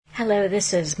Hello,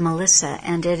 this is Melissa,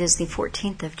 and it is the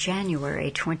 14th of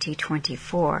January,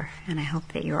 2024, and I hope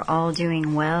that you're all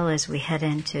doing well as we head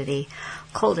into the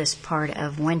coldest part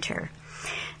of winter.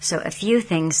 So a few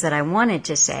things that I wanted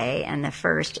to say, and the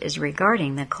first is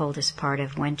regarding the coldest part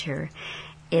of winter,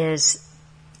 is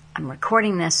I'm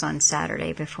recording this on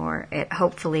Saturday before it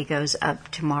hopefully goes up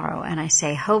tomorrow, and I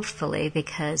say hopefully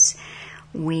because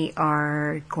we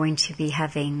are going to be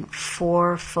having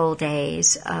 4 full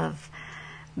days of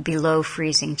below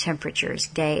freezing temperatures,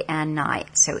 day and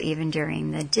night. So even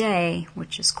during the day,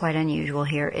 which is quite unusual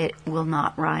here, it will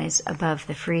not rise above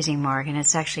the freezing mark, and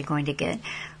it's actually going to get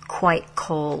quite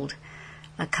cold.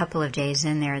 A couple of days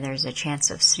in there, there's a chance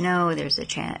of snow, there's a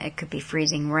chance it could be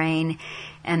freezing rain,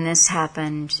 and this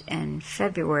happened in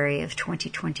February of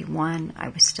 2021. I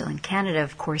was still in Canada,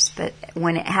 of course, but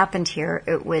when it happened here,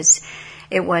 it was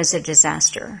a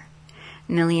disaster.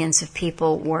 Millions of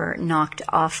people were knocked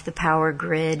off the power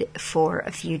grid for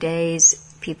a few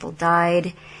days. People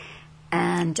died.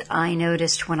 And I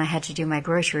noticed when I had to do my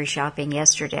grocery shopping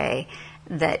yesterday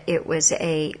that it was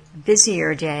a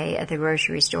busier day at the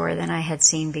grocery store than I had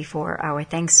seen before our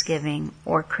Thanksgiving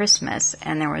or Christmas.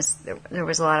 And there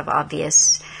was a lot of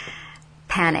obvious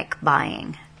panic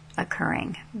buying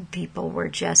occurring. People were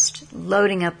just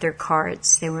loading up their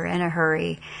carts. They were in a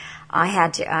hurry. I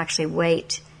had to actually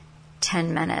wait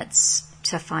 10 minutes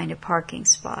to find a parking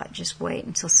spot. Just wait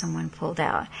until someone pulled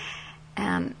out.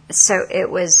 So it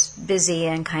was busy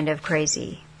and kind of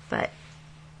crazy, but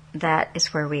that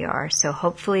is where we are. So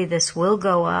hopefully this will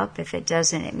go up. If it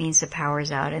doesn't, it means the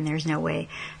power's out, and there's no way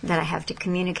that I have to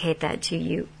communicate that to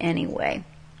you anyway.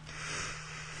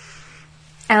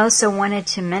 I also wanted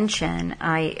to mention,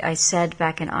 I said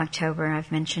back in October, and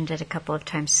I've mentioned it a couple of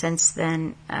times since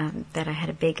then, that I had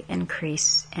a big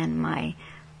increase in my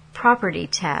property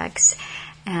tax,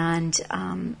 and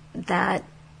that,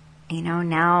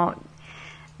 now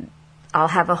I'll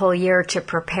have a whole year to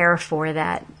prepare for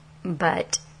that,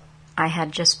 but I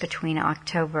had just between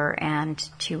October and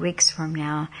 2 weeks from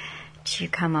now to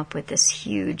come up with this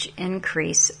huge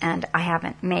increase, and I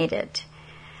haven't made it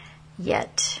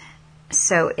yet.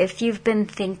 So if you've been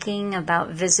thinking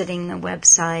about visiting the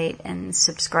website and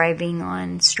subscribing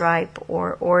on Stripe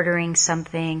or ordering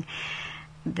something,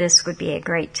 this would be a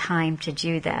great time to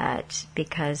do that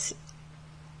because,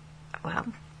 well,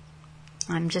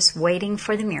 I'm just waiting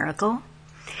for the miracle.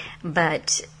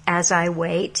 But as I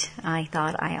wait, I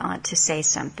thought I ought to say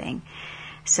something.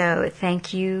 So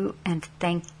thank you, and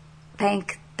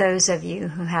thank those of you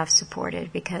who have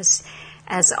supported, because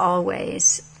as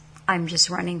always, I'm just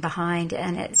running behind,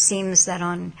 and it seems that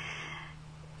on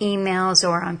emails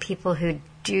or on people who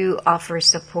do offer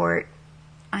support,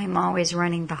 I'm always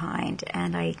running behind,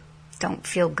 and I don't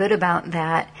feel good about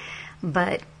that,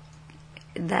 but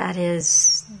that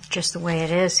is just the way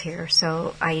it is here.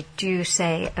 So I do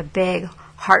say a big,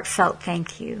 heartfelt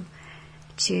thank you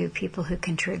to people who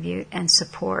contribute and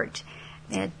support.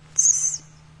 It's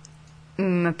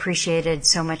appreciated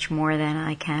so much more than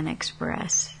I can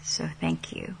express, so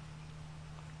thank you.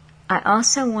 I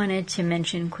also wanted to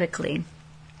mention quickly,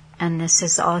 and this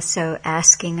is also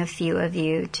asking a few of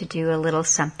you to do a little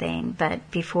something, but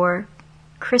before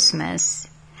Christmas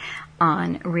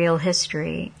on Real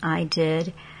History, I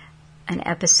did an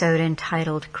episode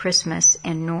entitled Christmas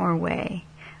in Norway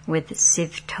with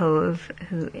Siv Tove,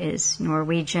 who is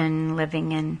Norwegian,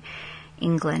 living in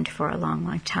England for a long,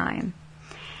 long time.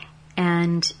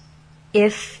 And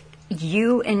if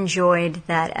you enjoyed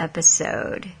that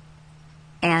episode,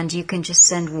 and you can just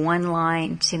send one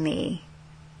line to me,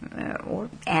 or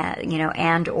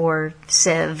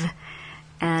Siv,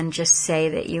 and just say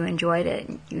that you enjoyed it,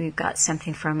 you got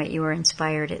something from it, you were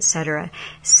inspired, etc.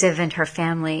 Siv and her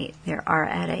family, they are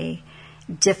at a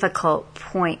difficult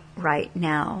point right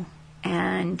now,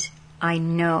 and I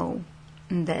know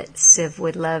that Siv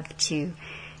would love to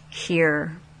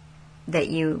hear that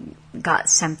you got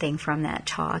something from that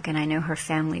talk, and I know her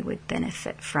family would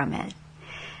benefit from it.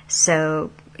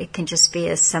 So it can just be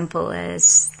as simple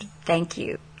as thank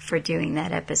you for doing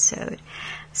that episode.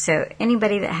 So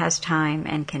anybody that has time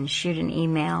and can shoot an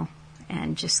email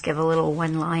and just give a little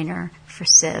one-liner for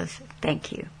Siv,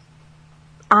 thank you.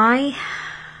 I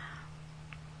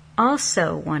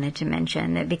also wanted to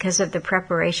mention that because of the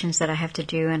preparations that I have to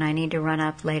do, and I need to run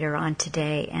up later on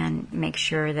today and make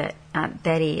sure that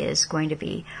Betty is going to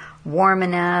be warm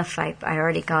enough. I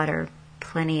already got her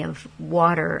plenty of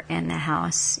water in the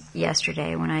house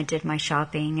yesterday when I did my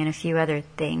shopping and a few other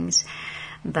things,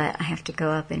 but I have to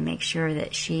go up and make sure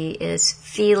that she is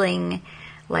feeling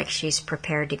like she's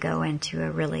prepared to go into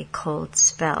a really cold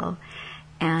spell.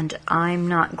 and I'm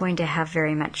not going to have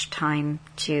very much time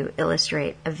to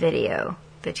illustrate a video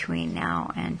between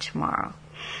now and tomorrow.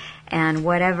 And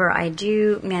whatever I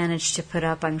do manage to put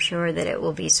up, I'm sure that it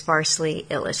will be sparsely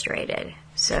illustrated.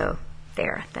 So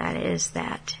there, that is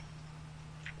that.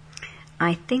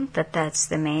 I think that that's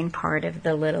the main part of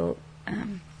the little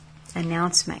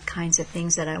announcement kinds of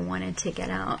things that I wanted to get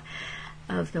out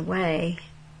of the way.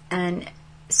 And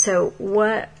so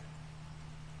what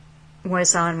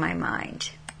was on my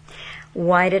mind?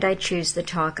 Why did I choose the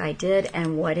talk I did,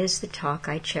 and what is the talk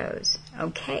I chose?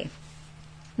 Okay.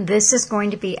 This is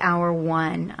going to be hour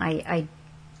 1. I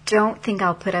don't think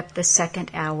I'll put up the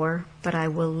second hour, but I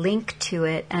will link to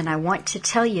it, and I want to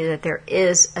tell you that there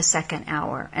is a second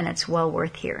hour, and it's well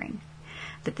worth hearing.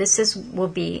 But this will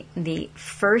be the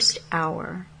first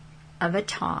hour of a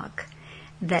talk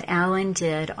that Alan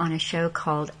did on a show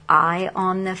called Eye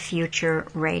on the Future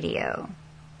Radio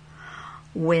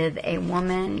with a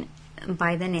woman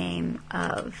by the name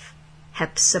of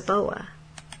Hehpsehboah.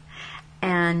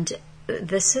 And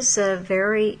this is a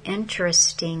very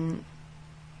interesting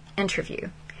interview,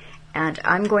 and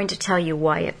I'm going to tell you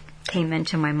why it came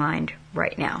into my mind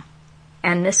right now.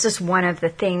 And this is one of the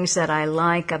things that I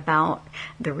like about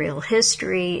the real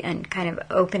history and kind of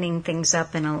opening things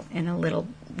up in a little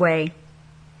way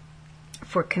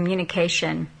for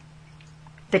communication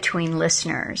between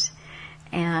listeners.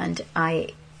 And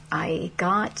I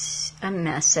got a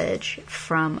message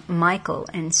from Michael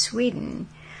in Sweden,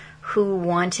 who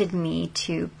wanted me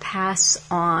to pass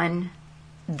on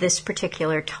this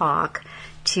particular talk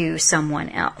to someone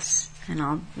else. And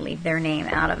I'll leave their name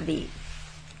out of the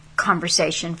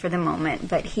conversation for the moment.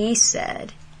 But he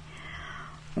said,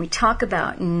 we talk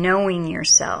about knowing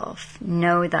yourself,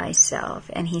 know thyself.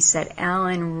 And he said,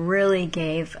 Alan really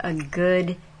gave a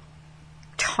good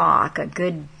talk, a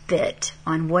good bit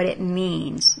on what it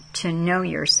means to know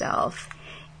yourself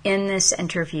in this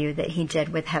interview that he did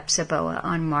with Hehpsehboah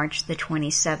on March the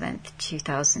 27th,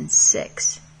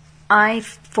 2006. I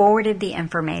forwarded the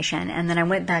information, and then I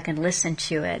went back and listened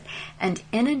to it. And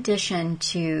in addition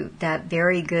to that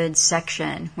very good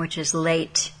section, which is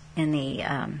late in the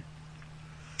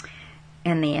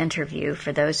interview,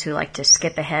 for those who like to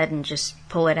skip ahead and just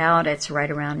pull it out, it's right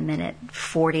around minute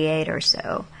 48 or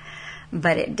so.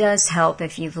 But it does help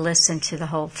if you've listened to the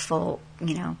whole full,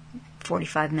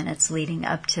 45 minutes leading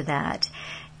up to that,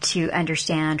 to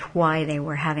understand why they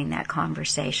were having that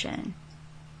conversation.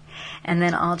 And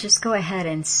then I'll just go ahead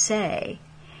and say,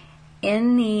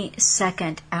 in the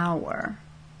second hour,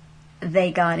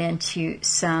 they got into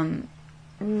some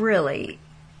really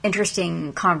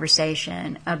interesting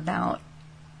conversation about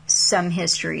some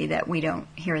history that we don't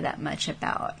hear that much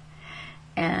about.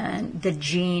 And the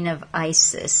gene of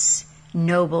Isis,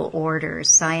 noble orders,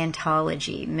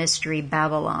 Scientology, Mystery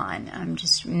Babylon,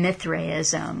 just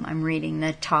Mithraism. I'm reading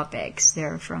the topics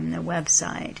there from the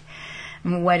website.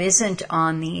 And what isn't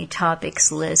on the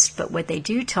topics list, but what they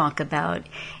do talk about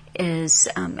is,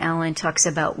 Alan talks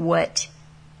about what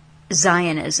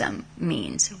Zionism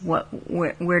means.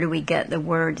 Where do we get the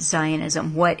word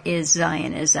Zionism? What is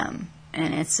Zionism?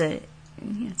 And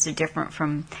it's different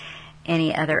from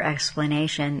any other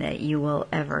explanation that you will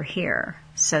ever hear.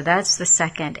 So that's the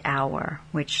second hour,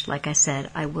 which, like I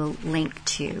said, I will link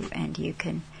to and you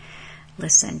can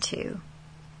listen to.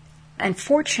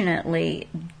 Unfortunately,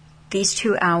 these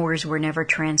 2 hours were never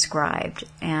transcribed,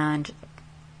 and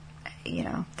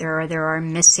there are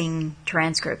missing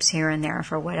transcripts here and there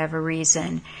for whatever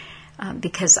reason,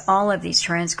 because all of these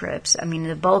transcripts,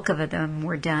 the bulk of them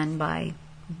were done by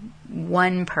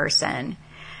one person.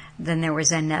 Then there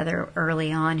was another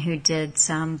early on who did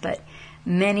some, but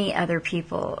many other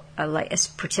people,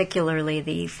 particularly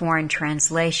the foreign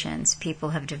translations, people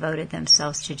have devoted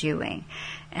themselves to doing.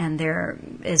 And there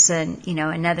is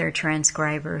another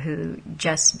transcriber who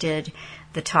just did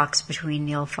the talks between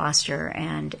Neil Foster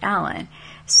and Alan.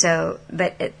 So,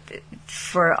 but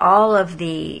for all of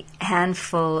the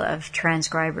handful of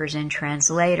transcribers and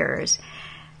translators,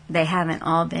 they haven't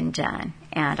all been done.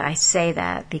 And I say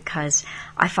that because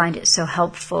I find it so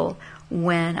helpful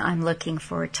when I'm looking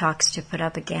for talks to put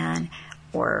up again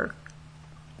or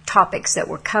topics that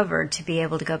were covered, to be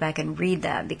able to go back and read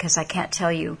that, because I can't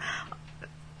tell you,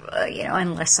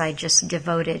 unless I just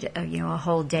devoted a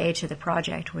whole day to the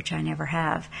project, which I never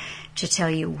have, to tell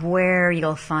you where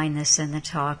you'll find this in the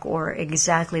talk or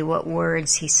exactly what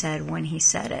words he said when he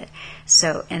said it.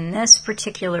 So in this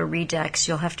particular Redux,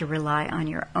 you'll have to rely on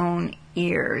your own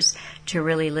ears to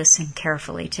really listen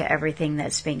carefully to everything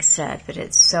that's being said, but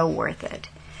it's so worth it.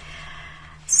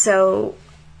 So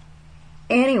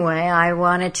Anyway, I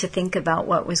wanted to think about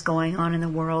what was going on in the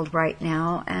world right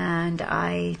now, and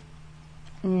I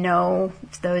know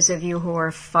those of you who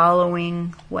are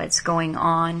following what's going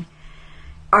on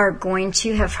are going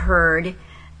to have heard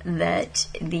that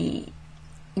the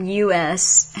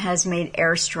U.S. has made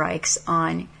airstrikes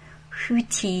on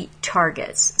Houthi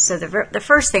targets. So the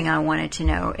first thing I wanted to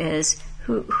know is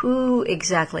who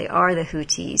exactly are the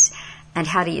Houthis, and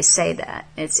how do you say that?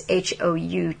 It's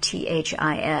Houthis,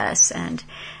 and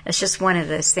it's just one of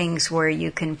those things where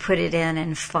you can put it in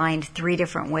and find 3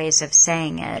 different ways of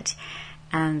saying it,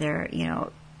 and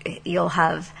you'll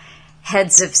have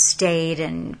heads of state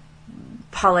and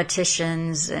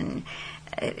politicians and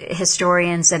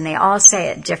historians, and they all say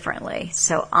it differently.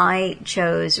 So I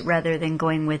chose, rather than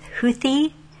going with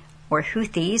Houthi or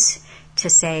Houthis, to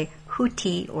say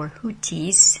Houthi or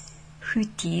Houthis,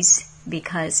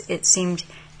 because it seemed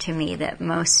to me that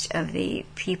most of the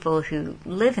people who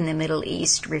live in the Middle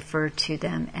East refer to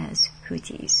them as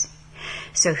Houthis.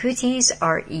 So Houthis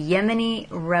are Yemeni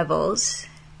rebels,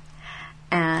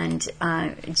 and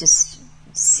just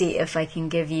see if I can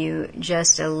give you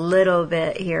just a little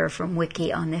bit here from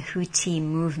Wiki on the Houthi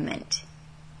movement.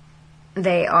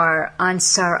 They are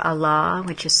Ansar Allah,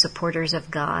 which is supporters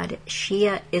of God,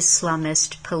 Shia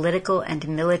Islamist political and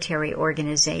military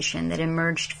organization that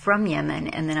emerged from Yemen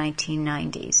in the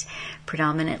 1990s,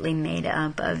 predominantly made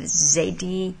up of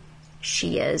Zaydi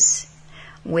Shias,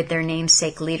 with their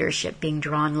namesake leadership being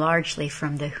drawn largely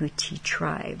from the Houthi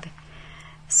tribe.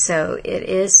 So it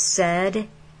is said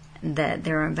that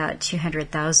there are about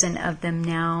 200,000 of them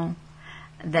now,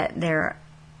 that they're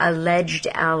alleged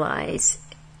allies.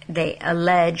 They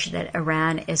allege that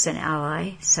Iran is an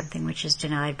ally, something which is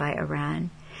denied by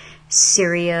Iran.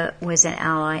 Syria was an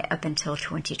ally up until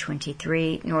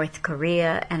 2023. North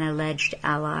Korea, an alleged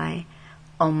ally.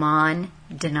 Oman,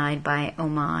 denied by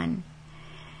Oman.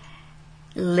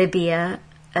 Libya,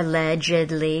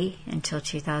 allegedly, until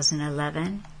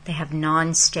 2011. They have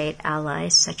non-state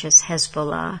allies such as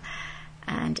Hezbollah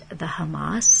and the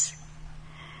Hamas.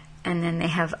 And then they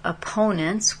have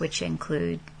opponents, which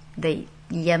include the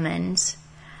Yemens,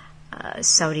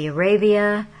 Saudi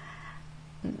Arabia,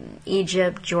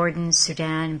 Egypt, Jordan,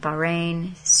 Sudan,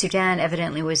 Bahrain. Sudan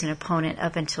evidently was an opponent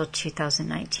up until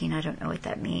 2019. I don't know what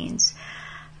that means.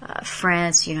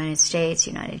 France, United States,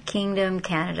 United Kingdom,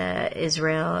 Canada,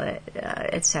 Israel,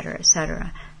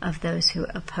 etc., of those who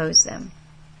oppose them.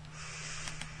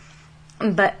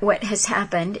 But what has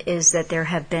happened is that there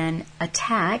have been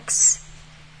attacks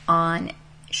on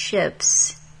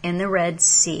ships in the Red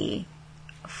Sea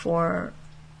for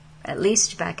at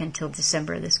least back until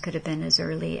December. This could have been as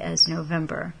early as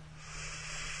November.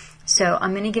 So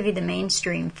I'm going to give you the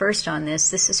mainstream first on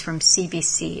this. This is from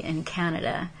CBC in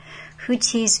Canada.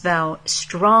 Houthis vow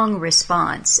strong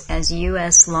response as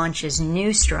U.S. launches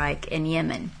new strike in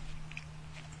Yemen.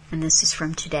 And this is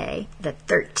from today, the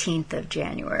 13th of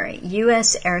January.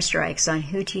 U.S. airstrikes on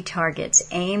Houthi targets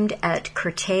aimed at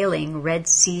curtailing Red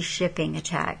Sea shipping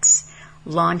attacks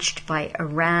launched by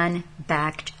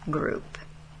Iran-backed group.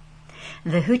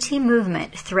 The Houthi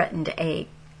movement threatened a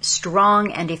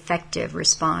strong and effective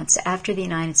response after the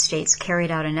United States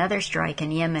carried out another strike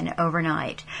in Yemen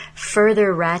overnight,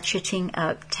 further ratcheting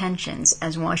up tensions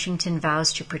as Washington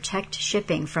vows to protect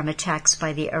shipping from attacks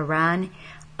by the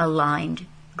Iran-aligned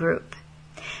group.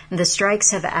 The strikes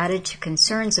have added to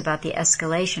concerns about the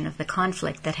escalation of the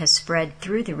conflict that has spread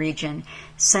through the region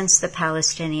since the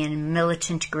Palestinian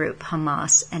militant group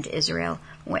Hamas and Israel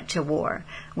went to war,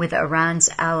 with Iran's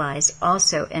allies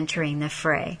also entering the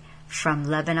fray from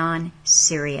Lebanon,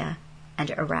 Syria, and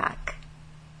Iraq.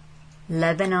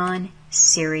 Lebanon,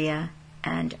 Syria,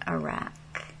 and Iraq.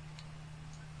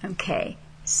 Okay,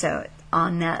 so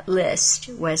on that list,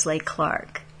 Wesley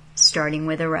Clark, starting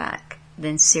with Iraq,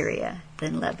 then Syria,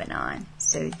 then Lebanon.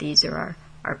 So these are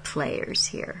our players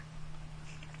here.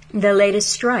 The latest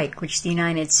strike, which the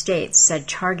United States said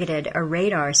targeted a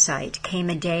radar site, came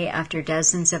a day after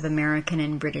dozens of American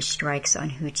and British strikes on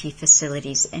Houthi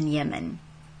facilities in Yemen.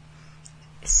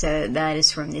 So that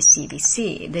is from the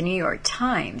CBC. The New York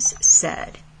Times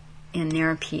said in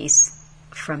their piece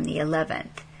from the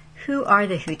 11th, who are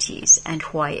the Houthis and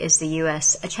why is the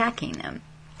U.S. attacking them?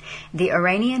 The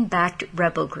Iranian-backed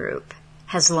rebel group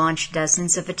has launched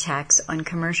dozens of attacks on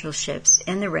commercial ships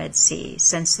in the Red Sea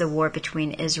since the war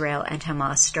between Israel and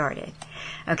Hamas started.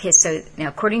 Okay, so now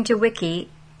according to Wiki,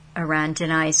 Iran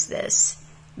denies this,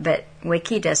 but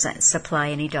Wiki doesn't supply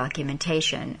any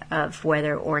documentation of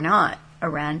whether or not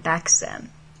Iran backs them.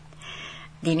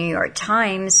 The New York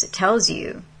Times tells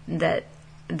you that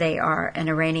they are an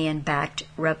Iranian-backed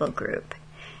rebel group.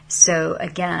 So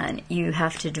again, you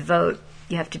have to devote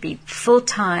You have to be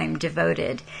full-time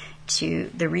devoted to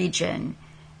the region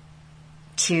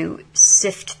to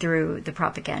sift through the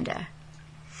propaganda.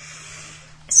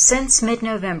 Since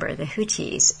mid-November, the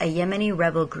Houthis, a Yemeni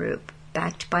rebel group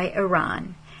backed by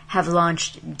Iran, have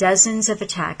launched dozens of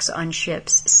attacks on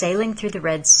ships sailing through the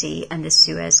Red Sea and the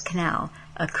Suez Canal,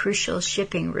 a crucial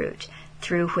shipping route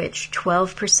through which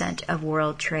 12% of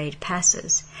world trade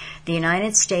passes. The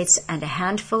United States and a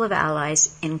handful of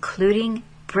allies, including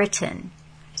Britain,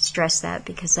 stress that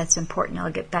because that's important,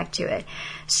 I'll get back to it,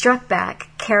 struck back,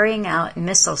 carrying out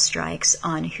missile strikes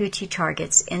on Houthi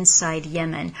targets inside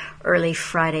Yemen early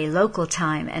Friday local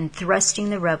time and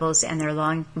thrusting the rebels and their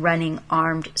long-running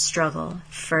armed struggle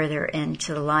further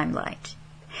into the limelight.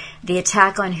 The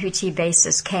attack on Houthi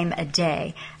bases came a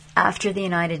day after the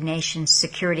United Nations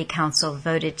Security Council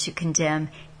voted to condemn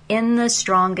in the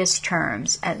strongest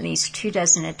terms at least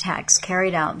 24 attacks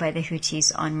carried out by the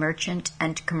Houthis on merchant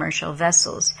and commercial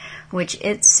vessels, which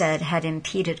it said had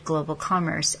impeded global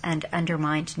commerce and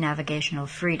undermined navigational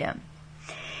freedom.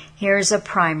 Here's a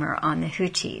primer on the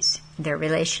Houthis, their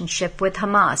relationship with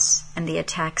Hamas, and the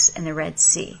attacks in the Red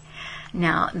Sea.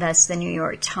 Now, that's the New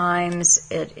York Times.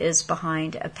 It is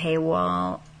behind a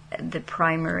paywall. The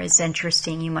primer is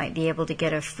interesting. You might be able to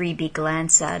get a freebie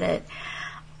glance at it.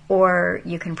 Or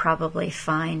you can probably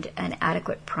find an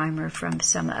adequate primer from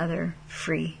some other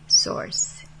free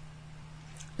source.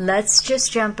 Let's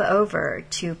just jump over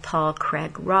to Paul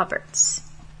Craig Roberts.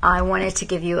 I wanted to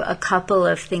give you a couple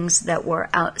of things that were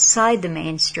outside the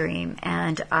mainstream,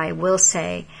 and I will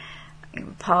say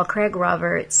Paul Craig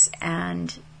Roberts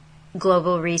and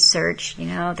Global Research,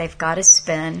 they've got a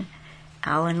spin.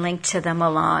 Alan linked to them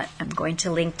a lot. I'm going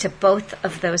to link to both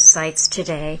of those sites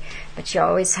today, but you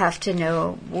always have to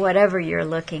know whatever you're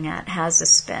looking at has a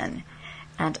spin,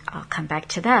 and I'll come back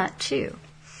to that too.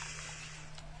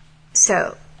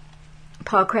 So,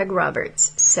 Paul Craig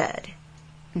Roberts said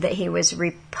that he was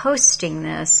reposting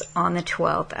this on the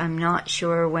 12th. I'm not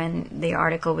sure when the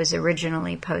article was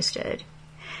originally posted,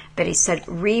 but he said,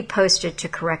 reposted to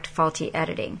correct faulty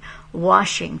editing.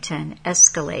 Washington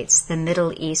escalates the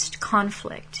Middle East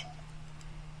conflict.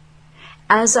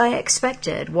 As I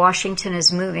expected, Washington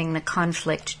is moving the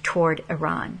conflict toward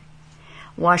Iran.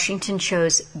 Washington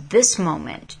chose this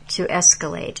moment to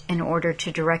escalate in order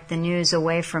to direct the news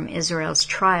away from Israel's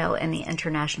trial in the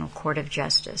International Court of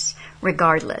Justice.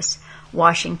 Regardless,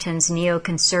 Washington's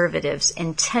neoconservatives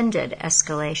intended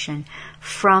escalation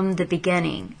from the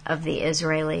beginning of the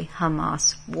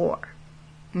Israeli-Hamas war.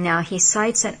 Now, he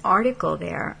cites an article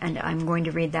there, and I'm going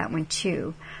to read that one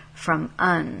too, from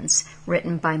UNS,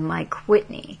 written by Mike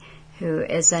Whitney, who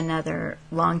is another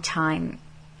longtime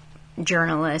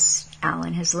journalist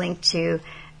Alan has linked to.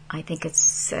 I think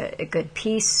it's a good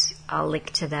piece. I'll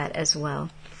link to that as well.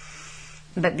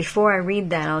 But before I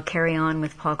read that, I'll carry on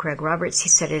with Paul Craig Roberts. He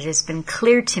said, it has been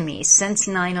clear to me since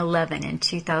 9/11 in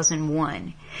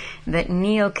 2001 that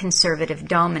neoconservative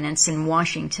dominance in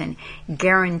Washington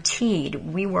guaranteed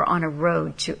we were on a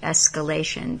road to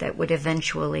escalation that would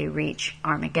eventually reach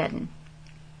Armageddon.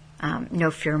 No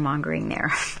fear-mongering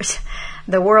there.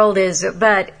 The world is,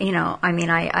 but,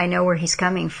 I know where he's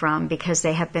coming from because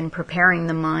they have been preparing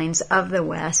the minds of the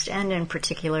West, and in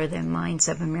particular the minds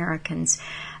of Americans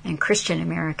and Christian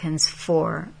Americans,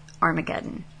 for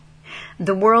Armageddon.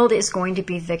 The world is going to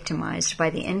be victimized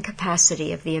by the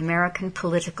incapacity of the American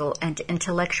political and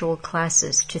intellectual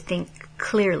classes to think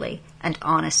clearly and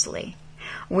honestly.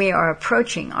 We are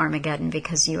approaching Armageddon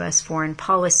because U.S. foreign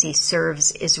policy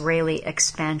serves Israeli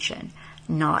expansion,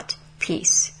 not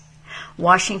peace.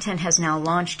 Washington has now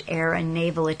launched air and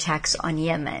naval attacks on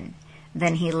Yemen.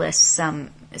 Then he lists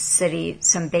some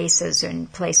bases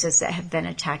and places that have been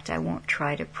attacked. I won't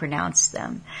try to pronounce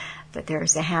them, but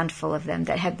there's a handful of them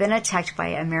that have been attacked by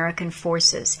American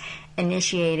forces,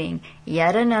 initiating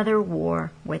yet another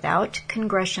war without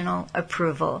congressional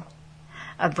approval.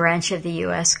 A branch of the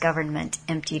U.S. government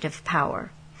emptied of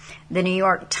power. The New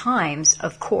York Times,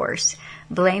 of course,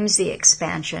 blames the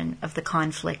expansion of the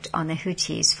conflict on the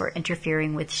Houthis for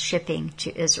interfering with shipping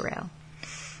to Israel.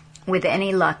 With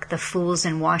any luck, the fools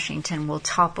in Washington will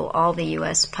topple all the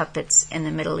U.S. puppets in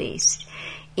the Middle East.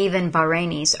 Even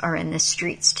Bahrainis are in the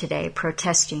streets today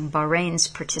protesting Bahrain's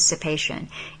participation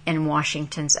in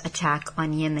Washington's attack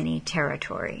on Yemeni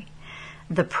territory.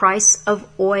 The price of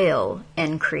oil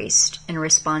increased in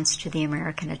response to the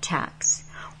American attacks.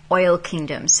 Oil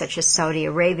kingdoms such as Saudi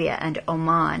Arabia and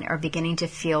Oman are beginning to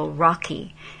feel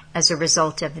rocky as a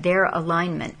result of their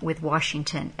alignment with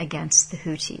Washington against the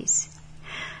Houthis.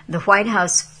 The White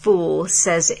House fool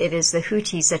says it is the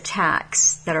Houthis'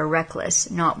 attacks that are reckless,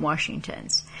 not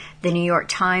Washington's. The New York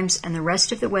Times and the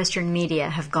rest of the Western media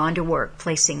have gone to work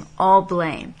placing all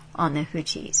blame on the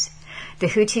Houthis. The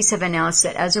Houthis have announced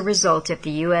that as a result of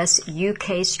the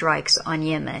U.S.-UK strikes on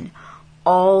Yemen,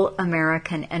 all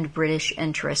American and British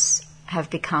interests have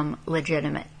become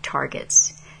legitimate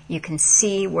targets. You can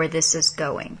see where this is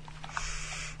going.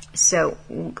 So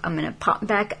I'm going to pop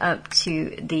back up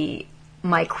to the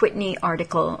Mike Whitney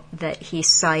article that he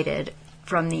cited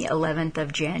from the 11th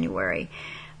of January.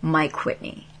 Mike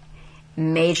Whitney.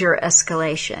 Major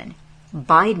escalation.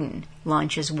 Biden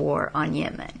launches war on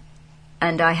Yemen.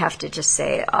 And I have to just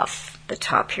say off the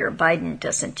top here, Biden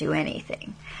doesn't do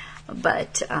anything.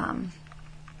 But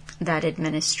that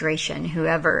administration,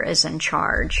 whoever is in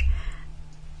charge,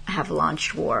 have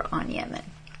launched war on Yemen.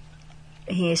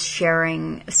 He is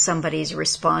sharing somebody's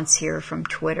response here from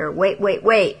Twitter.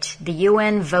 Wait. The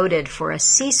UN voted for a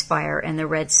ceasefire in the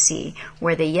Red Sea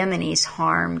where the Yemenis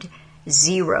harmed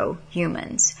 0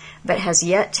 humans, but has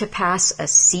yet to pass a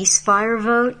ceasefire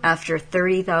vote after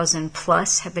 30,000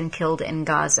 plus have been killed in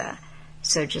Gaza.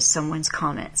 So just someone's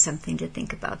comment, something to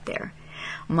think about there.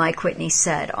 Mike Whitney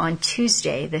said, on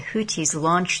Tuesday, the Houthis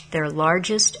launched their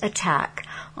largest attack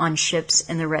on ships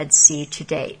in the Red Sea to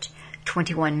date.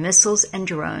 21 missiles and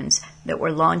drones that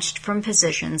were launched from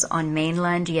positions on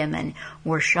mainland Yemen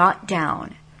were shot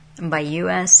down by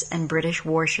U.S. and British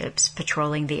warships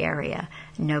patrolling the area.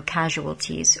 No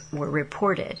casualties were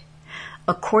reported.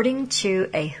 According to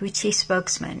a Houthi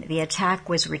spokesman, the attack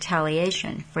was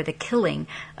retaliation for the killing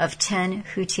of 10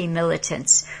 Houthi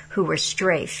militants who were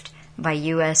strafed by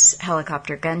U.S.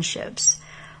 helicopter gunships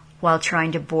while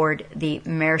trying to board the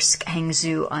Maersk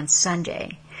Hangzhou on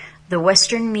Sunday. The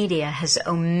Western media has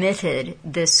omitted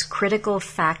this critical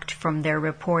fact from their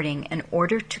reporting in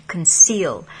order to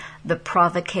conceal the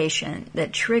provocation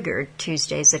that triggered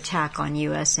Tuesday's attack on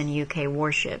U.S. and U.K.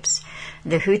 warships.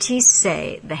 The Houthis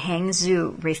say the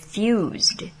Hangzhou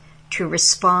refused to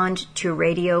respond to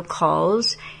radio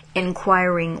calls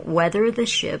inquiring whether the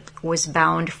ship was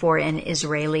bound for an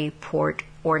Israeli port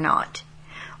or not,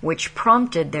 which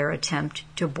prompted their attempt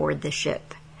to board the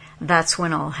ship. That's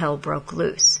when all hell broke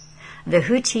loose. The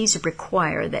Houthis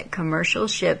require that commercial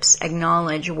ships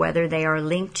acknowledge whether they are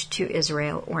linked to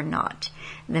Israel or not.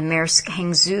 The Maersk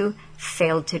Hangzhou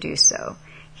failed to do so.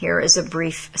 Here is a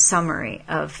brief summary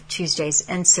of Tuesday's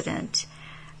incident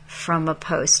from a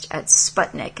post at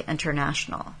Sputnik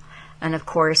International. And of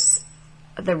course,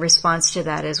 the response to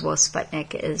that is, well,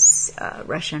 Sputnik is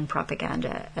Russian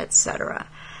propaganda, etc.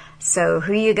 So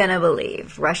who are you going to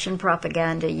believe? Russian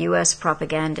propaganda, U.S.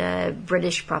 propaganda,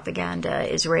 British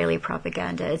propaganda, Israeli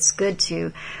propaganda? It's good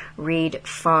to read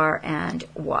far and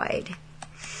wide.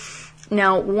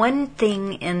 Now, one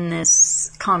thing in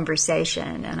this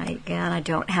conversation, and I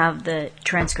don't have the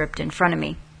transcript in front of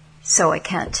me, so I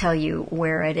can't tell you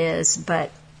where it is, but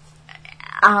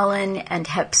Alan and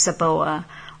Hehpsehboah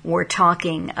were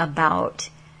talking about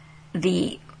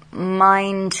the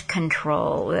mind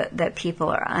control that people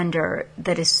are under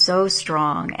that is so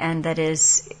strong and that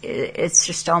it's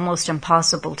just almost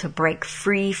impossible to break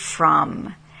free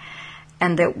from.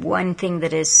 And that one thing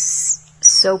that is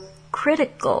so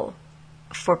critical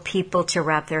for people to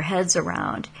wrap their heads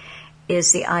around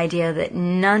is the idea that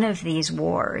none of these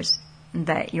wars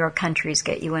that your countries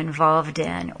get you involved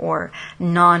in, or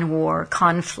non-war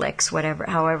conflicts,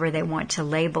 however they want to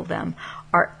label them,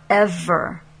 are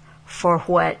ever for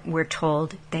what we're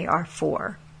told they are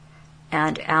for.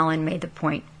 And Alan made the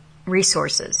point,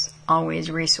 resources,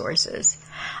 always resources.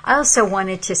 I also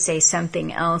wanted to say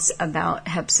something else about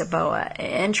Hehpsehboah.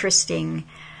 Interesting,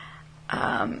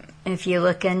 if you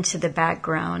look into the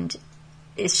background,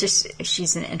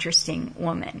 she's an interesting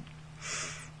woman.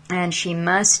 And she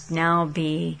must now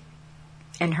be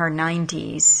in her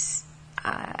 90s,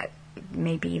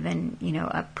 maybe even,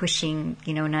 pushing,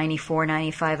 94,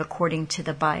 95, according to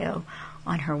the bio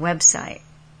on her website.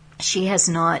 She has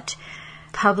not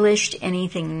published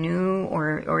anything new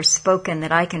or spoken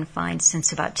that I can find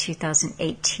since about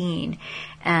 2018.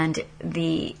 And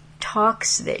the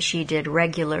talks that she did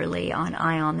regularly on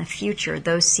Eye on the Future,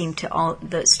 those seemed to all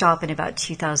stop in about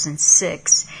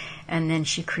 2006. And then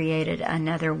she created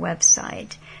another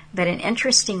website. But an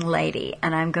interesting lady,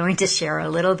 and I'm going to share a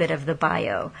little bit of the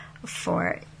bio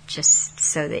for just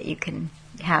so that you can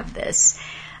have this.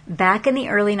 Back in the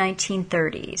early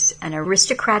 1930s, an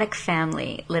aristocratic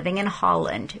family living in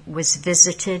Holland was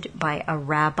visited by a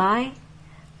rabbi,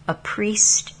 a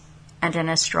priest, and an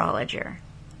astrologer.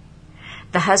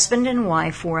 The husband and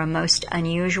wife were a most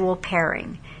unusual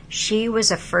pairing. She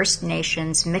was a First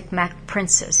Nations Mi'kmaq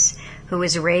princess who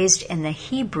was raised in the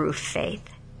Hebrew faith,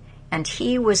 and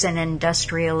he was an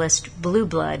industrialist blue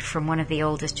blood from one of the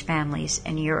oldest families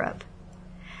in Europe.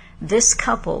 This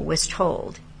couple was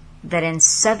told that in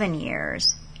 7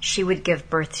 years she would give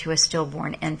birth to a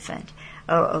stillborn infant.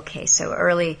 Oh, okay, so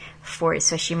early 40s,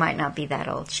 so she might not be that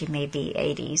old. She may be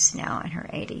 80s now, in her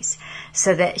 80s.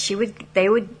 So that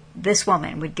this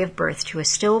woman would give birth to a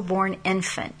stillborn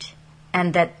infant,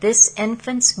 and that this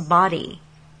infant's body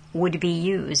would be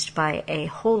used by a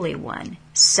holy one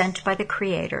sent by the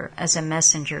Creator as a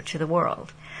messenger to the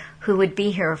world, who would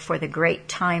be here for the great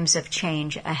times of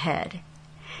change ahead.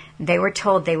 They were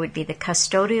told they would be the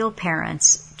custodial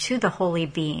parents to the holy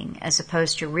being, as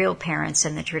opposed to real parents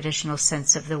in the traditional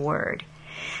sense of the word.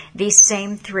 These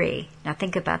same three, now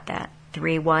think about that,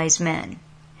 3 wise men,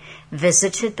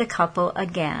 visited the couple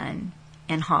again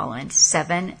in Holland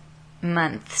 7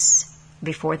 months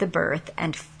before the birth,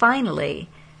 and finally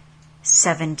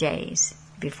 7 days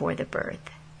before the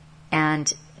birth.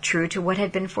 And true to what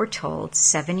had been foretold,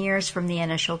 7 years from the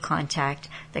initial contact,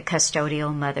 the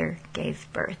custodial mother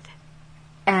gave birth.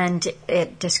 And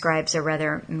it describes a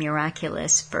rather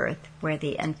miraculous birth, where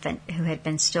the infant who had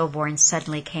been stillborn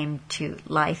suddenly came to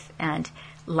life, and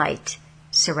light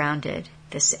surrounded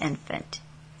this infant.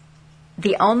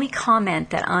 The only comment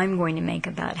that I'm going to make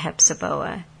about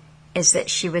Hehpsehboah is that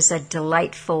she was a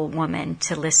delightful woman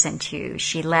to listen to.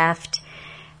 She laughed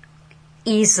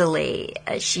easily.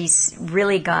 She's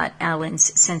really got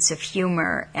Alan's sense of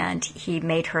humor, and he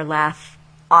made her laugh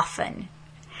often.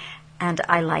 And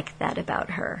I like that about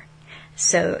her.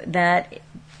 So that,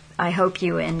 I hope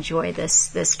you enjoy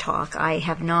this talk. I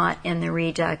have not in the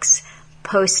Redux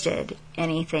posted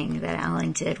anything that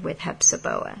Alan did with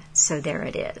Hehpsehboah. So there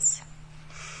it is.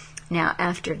 Now,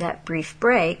 after that brief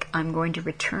break, I'm going to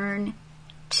return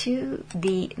to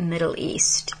the Middle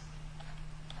East.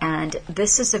 And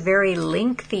this is a very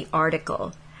lengthy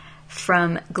article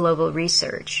from Global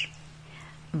Research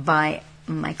by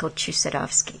Michael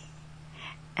Chusodowski.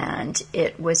 And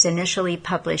it was initially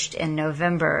published in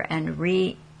November and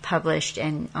republished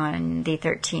on the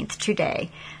 13th,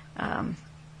 today,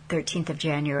 13th of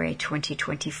January,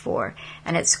 2024.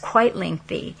 And it's quite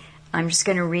lengthy. I'm just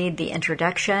going to read the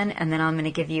introduction, and then I'm going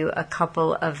to give you a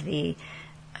couple of the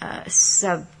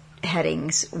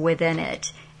subheadings within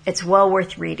it. It's well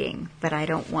worth reading, but I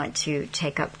don't want to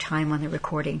take up time on the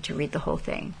recording to read the whole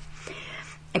thing.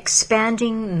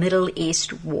 Expanding Middle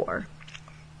East War.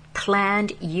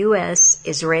 Planned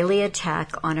U.S.-Israeli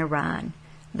attack on Iran.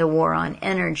 The war on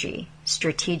energy.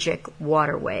 Strategic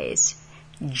waterways.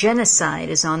 Genocide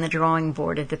is on the drawing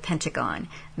board of the Pentagon.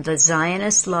 The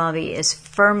Zionist lobby is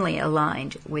firmly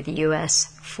aligned with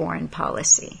U.S. foreign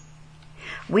policy.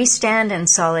 We stand in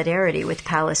solidarity with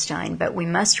Palestine, but we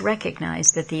must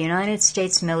recognize that the United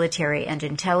States military and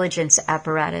intelligence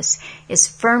apparatus is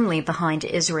firmly behind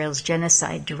Israel's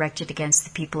genocide directed against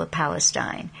the people of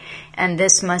Palestine. And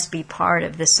this must be part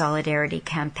of the solidarity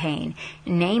campaign,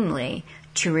 namely,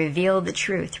 to reveal the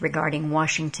truth regarding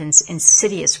Washington's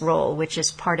insidious role, which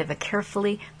is part of a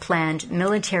carefully planned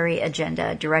military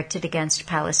agenda directed against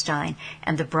Palestine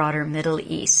and the broader Middle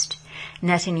East.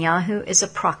 Netanyahu is a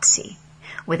proxy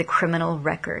with a criminal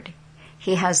record.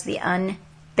 He has the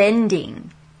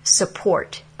unbending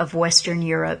support of Western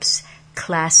Europe's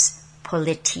classe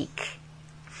politique.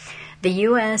 The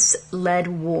U.S.-led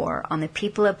war on the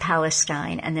people of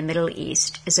Palestine and the Middle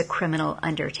East is a criminal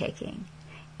undertaking.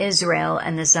 Israel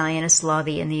and the Zionist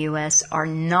lobby in the U.S. are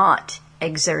not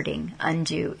exerting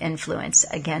undue influence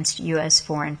against U.S.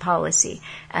 foreign policy,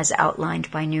 as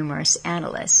outlined by numerous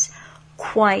analysts.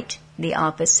 Quite the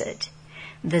opposite.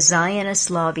 The Zionist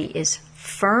lobby is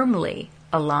firmly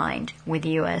aligned with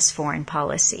U.S. foreign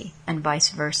policy, and vice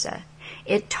versa.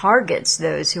 It targets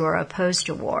those who are opposed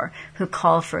to war, who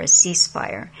call for a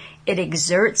ceasefire. It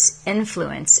exerts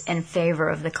influence in favor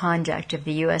of the conduct of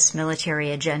the U.S.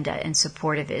 military agenda in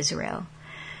support of Israel.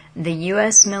 The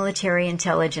U.S. military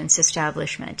intelligence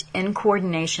establishment, in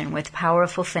coordination with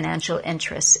powerful financial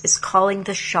interests, is calling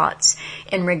the shots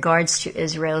in regards to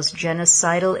Israel's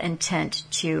genocidal intent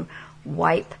to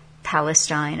wipe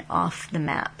Palestine off the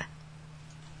map.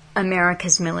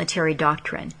 America's military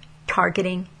doctrine,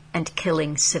 targeting and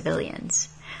killing civilians.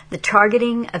 The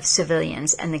targeting of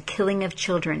civilians and the killing of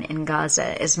children in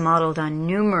Gaza is modeled on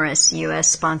numerous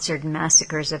U.S.-sponsored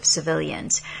massacres of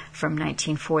civilians from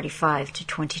 1945 to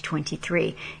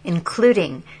 2023,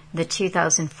 including the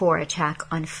 2004 attack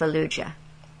on Fallujah,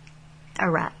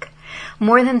 Iraq.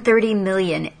 More than 30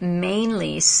 million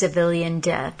mainly civilian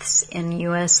deaths in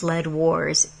U.S.-led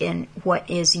wars in what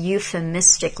is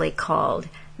euphemistically called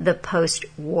the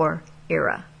post-war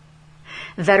era.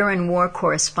 Veteran war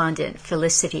correspondent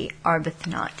Felicity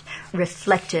Arbuthnot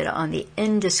reflected on the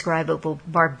indescribable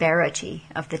barbarity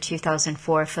of the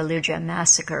 2004 Fallujah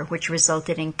massacre, which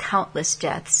resulted in countless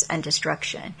deaths and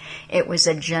destruction. It was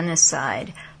a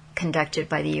genocide conducted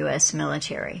by the U.S.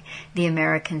 military. The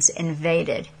Americans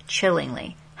invaded,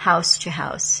 chillingly, house to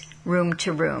house, room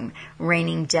to room,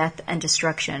 raining death and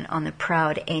destruction on the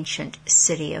proud ancient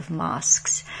city of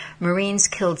mosques. Marines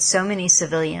killed so many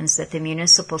civilians that the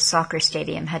municipal soccer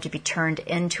stadium had to be turned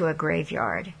into a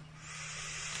graveyard.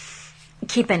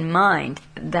 Keep in mind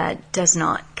that does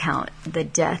not count the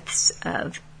deaths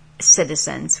of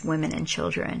citizens, women and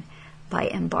children, by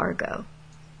embargo.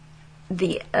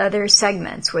 The other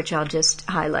segments, which I'll just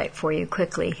highlight for you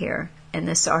quickly here in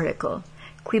this article.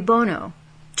 Cui bono?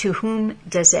 To whom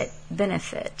does it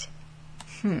benefit?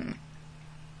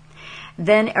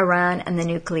 Then Iran and the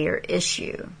nuclear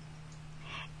issue.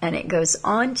 And it goes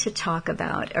on to talk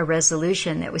about a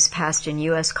resolution that was passed in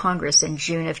U.S. Congress in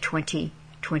June of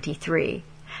 2023,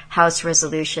 House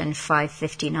Resolution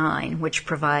 559, which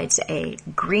provides a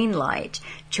green light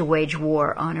to wage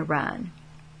war on Iran.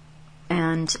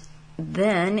 And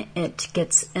then it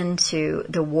gets into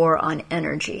the war on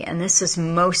energy, and this is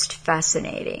most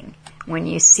fascinating when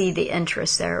you see the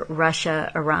interests there.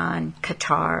 Russia, Iran,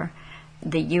 Qatar,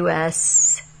 the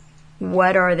U.S.,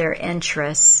 what are their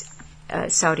interests?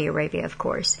 Saudi Arabia, of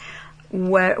course.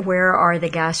 Where are the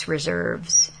gas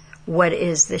reserves? What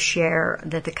is the share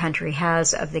that the country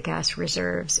has of the gas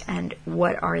reserves, and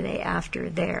what are they after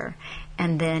there?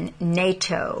 And then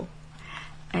NATO.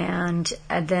 And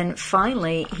then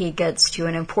finally, he gets to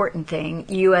an important thing.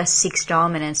 U.S. seeks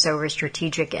dominance over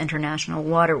strategic international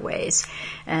waterways.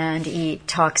 And he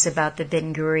talks about the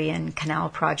Ben Gurion Canal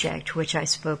Project, which I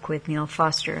spoke with Neil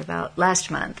Foster about last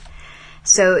month.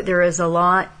 So there is a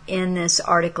lot in this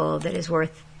article that is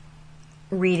worth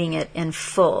reading it in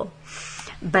full.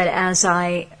 But as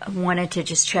I wanted to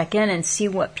just check in and see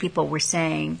what people were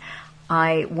saying,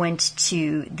 I went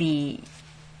to the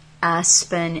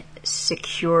Aspen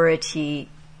Security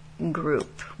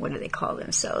Group. What do they call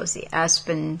themselves? The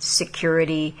Aspen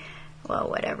Security, well,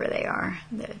 whatever they are,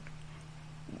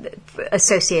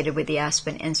 associated with the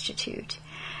Aspen Institute.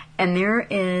 And there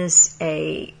is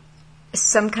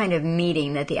some kind of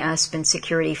meeting that the Aspen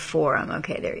Security Forum,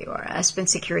 okay, there you are, Aspen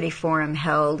Security Forum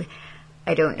held,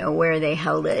 I don't know where they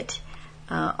held it,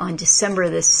 on December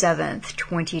the 7th,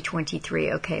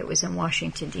 2023. Okay, it was in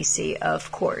Washington, D.C.,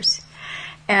 of course.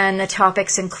 And the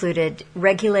topics included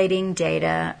regulating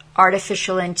data,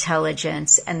 artificial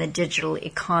intelligence, and the digital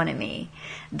economy,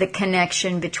 the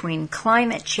connection between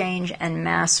climate change and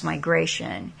mass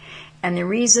migration, and the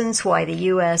reasons why the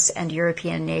U.S. and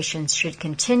European nations should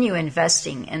continue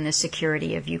investing in the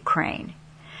security of Ukraine.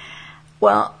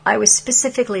 Well, I was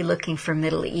specifically looking for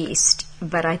Middle East,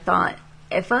 but I thought,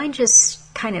 if I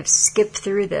just kind of skip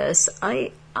through this,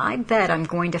 I bet I'm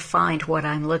going to find what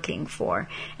I'm looking for.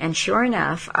 And sure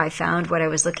enough, I found what I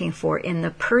was looking for in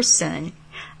the person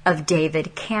of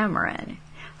David Cameron,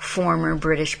 former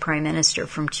British Prime Minister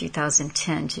from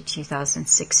 2010 to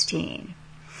 2016.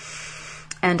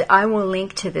 And I will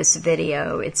link to this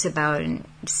video. It's about,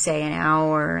 say, an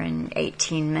hour and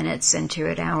 18 minutes into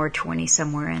an hour 20,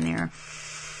 somewhere in there.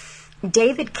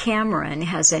 David Cameron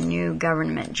has a new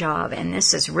government job, and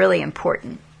this is really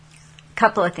important.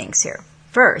 Couple of things here.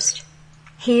 First,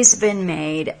 he's been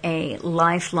made a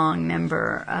lifelong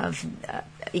member of,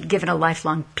 given a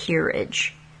lifelong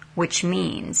peerage, which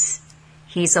means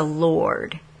he's a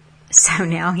lord. So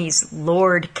now he's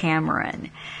Lord Cameron,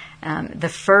 the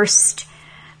first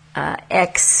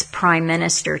ex-prime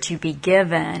minister to be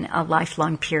given a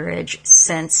lifelong peerage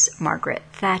since Margaret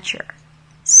Thatcher.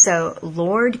 So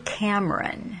Lord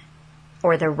Cameron,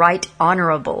 or the Right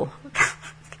Honourable,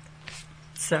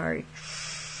 sorry.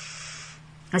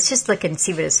 Let's just look and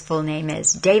see what his full name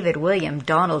is. David William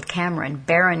Donald Cameron,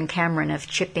 Baron Cameron of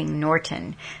Chipping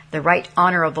Norton. The Right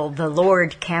Honourable, the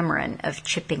Lord Cameron of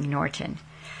Chipping Norton.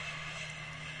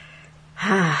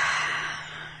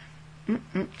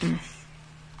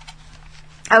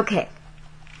 Okay.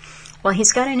 Well,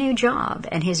 he's got a new job,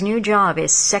 and his new job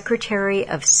is Secretary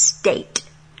of State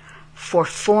for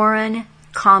Foreign,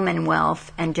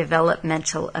 Commonwealth, and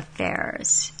Developmental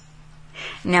Affairs.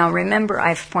 Now, remember,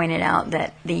 I've pointed out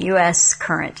that the U.S.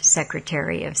 current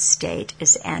Secretary of State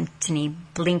is Antony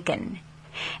Blinken.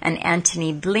 And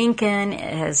Antony Blinken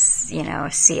has,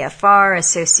 CFR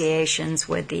associations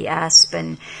with the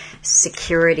Aspen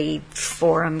Security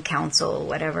Forum Council,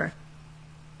 whatever.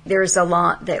 There's a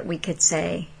lot that we could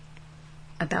say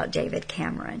about David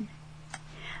Cameron.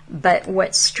 But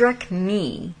what struck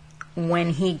me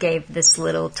when he gave this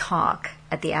little talk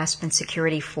at the Aspen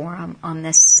Security Forum on the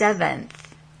 7th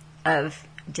of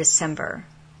December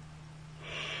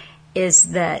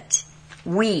is that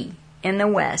we in the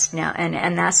West now,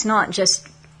 and that's not just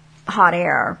hot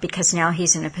air because now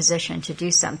he's in a position to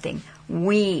do something.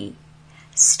 We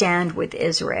stand with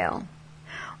Israel.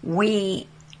 We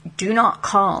do not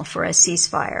call for a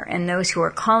ceasefire, and those who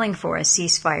are calling for a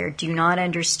ceasefire do not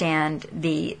understand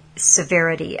the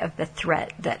severity of the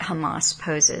threat that Hamas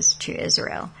poses to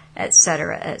Israel,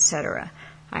 etc., etc.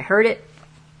 I heard it.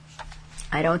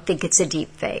 I don't think it's a deep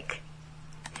fake.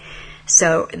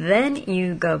 So then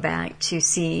you go back to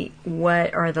see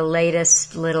what are the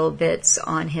latest little bits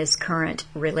on his current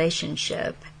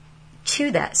relationship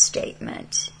to that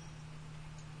statement.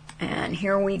 And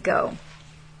here we go.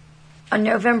 On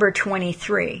November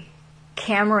 23,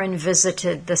 Cameron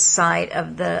visited the site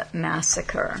of the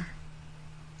massacre,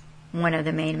 one of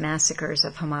the main massacres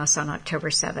of Hamas on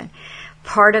October 7,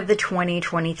 part of the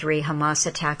 2023 Hamas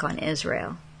attack on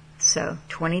Israel. So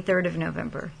 23rd of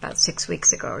November, about 6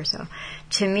 weeks ago or so,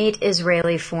 to meet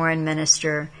Israeli Foreign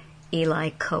Minister Eli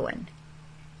Cohen.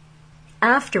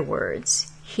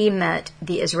 Afterwards, he met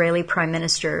the Israeli Prime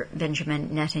Minister Benjamin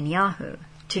Netanyahu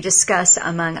to discuss,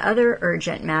 among other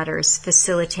urgent matters,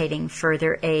 facilitating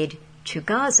further aid to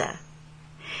Gaza.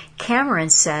 Cameron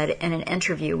said in an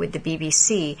interview with the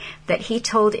BBC that he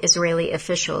told Israeli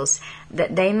officials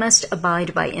that they must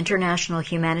abide by international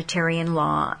humanitarian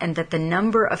law and that the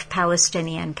number of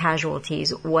Palestinian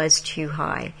casualties was too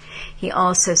high. He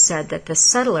also said that the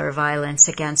settler violence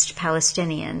against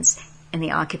Palestinians in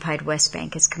the occupied West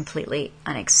Bank is completely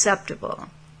unacceptable.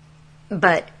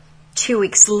 But 2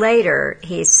 weeks later,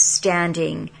 he's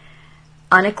standing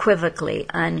unequivocally,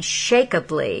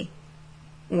 unshakably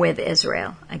with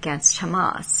Israel against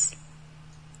Hamas.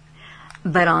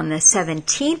 But on the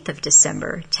 17th of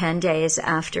December, 10 days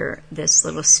after this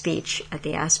little speech at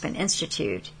the Aspen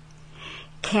Institute,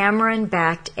 Cameron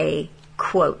backed a,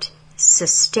 quote,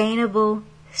 sustainable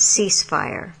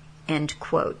ceasefire, end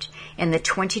quote, in the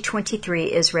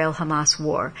 2023 Israel-Hamas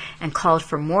war, and called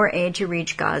for more aid to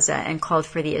reach Gaza and called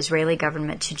for the Israeli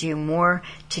government to do more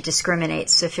to discriminate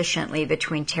sufficiently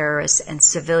between terrorists and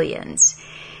civilians.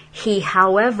 He,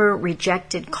 however,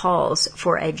 rejected calls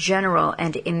for a general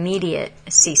and immediate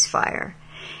ceasefire,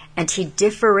 and he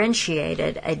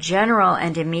differentiated a general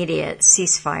and immediate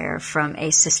ceasefire from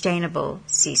a sustainable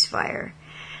ceasefire.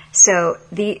 So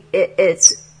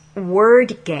it's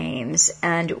word games,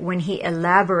 and when he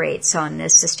elaborates on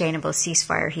this sustainable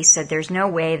ceasefire, he said there's no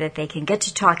way that they can get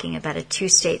to talking about a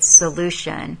two-state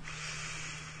solution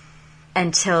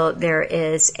until there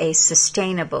is a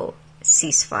sustainable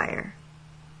ceasefire.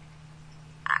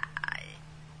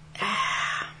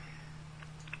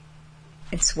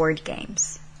 It's word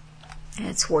games.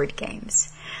 It's word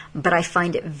games. But I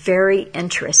find it very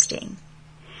interesting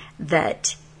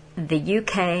that the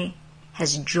UK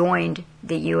has joined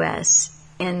the US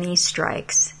in these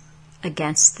strikes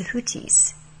against the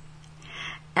Houthis.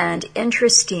 And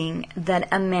interesting that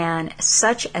a man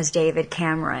such as David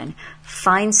Cameron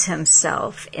finds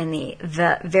himself in the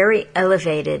very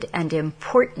elevated and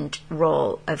important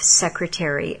role of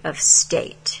Secretary of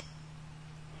State.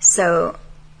 So,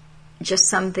 just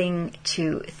something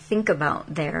to think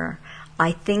about there.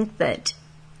 I think that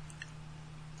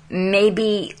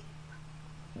maybe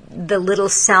the little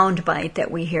soundbite that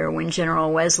we hear when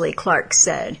General Wesley Clark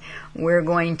said, we're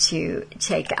going to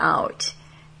take out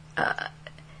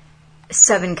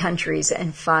 7 countries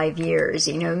in 5 years.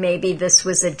 You know, maybe this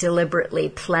was a deliberately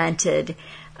planted,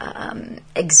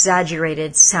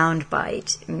 exaggerated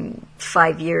soundbite.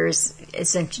 5 years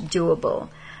isn't doable.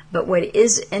 But what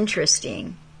is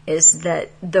interesting is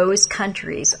that those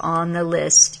countries on the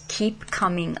list keep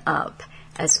coming up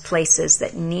as places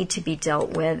that need to be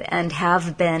dealt with and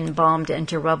have been bombed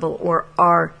into rubble or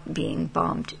are being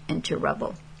bombed into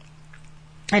rubble.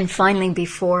 And finally,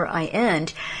 before I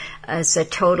end, as a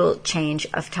total change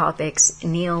of topics,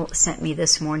 Neil sent me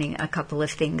this morning a couple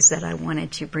of things that I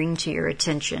wanted to bring to your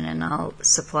attention, and I'll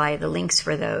supply the links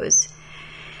for those.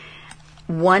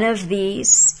 One of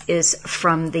these is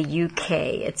from the UK.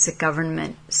 It's a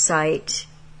government site,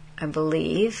 I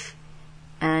believe,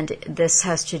 and this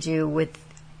has to do with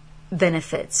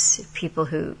benefits, people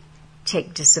who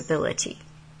take disability.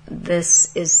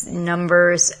 This is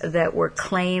numbers that were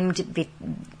claimed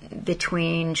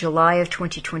between July of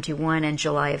 2021 and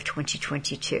July of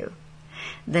 2022.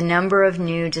 The number of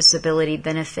new disability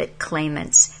benefit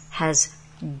claimants has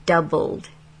doubled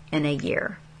in a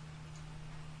year.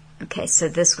 Okay, so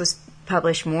this was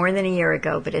published more than a year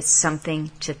ago, but it's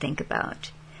something to think about.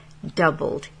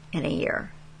 Doubled in a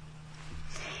year.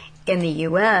 In the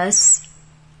U.S.,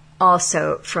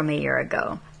 also from a year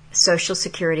ago. Social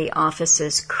Security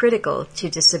offices critical to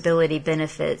disability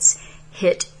benefits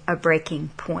hit a breaking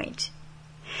point.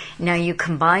 Now you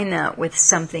combine that with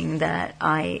something that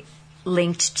I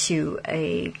linked to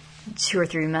 2 or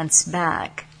 3 months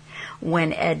back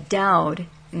when Ed Dowd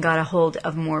got a hold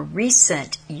of more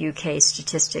recent UK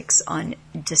statistics on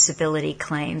disability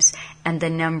claims, and the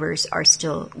numbers are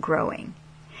still growing.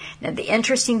 Now the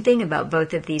interesting thing about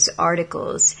both of these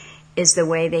articles is the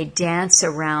way they dance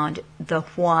around the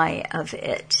why of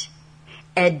it.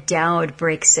 Ed Dowd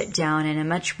breaks it down in a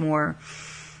much more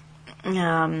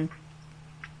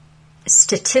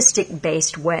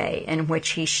statistic-based way in which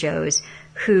he shows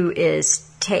who is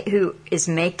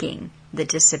making the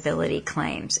disability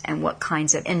claims and what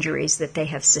kinds of injuries that they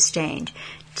have sustained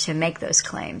to make those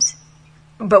claims.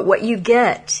 But what you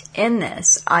get in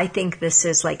this, I think this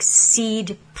is like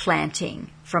seed planting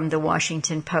from the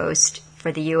Washington Post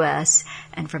for the U.S.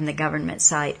 and from the government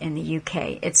side in the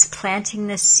UK. It's planting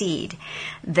the seed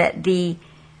that the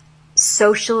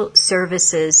social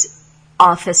services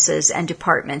offices and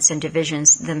departments and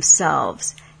divisions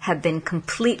themselves have been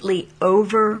completely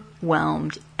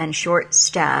overwhelmed and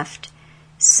short-staffed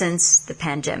since the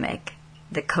pandemic,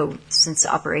 since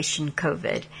Operation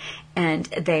COVID, and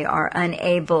they are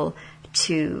unable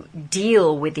to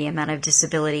deal with the amount of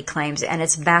disability claims, and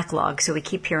it's backlog. So we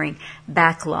keep hearing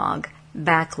backlog,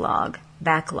 backlog,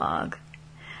 backlog.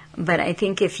 But I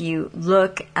think if you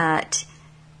look at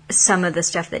some of the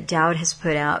stuff that Dowd has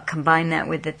put out, combine that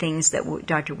with the things that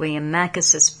Dr. William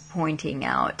Makis is pointing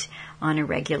out on a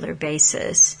regular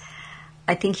basis,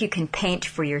 I think you can paint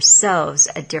for yourselves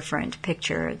a different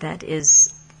picture that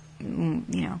is,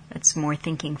 it's more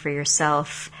thinking for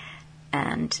yourself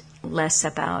and less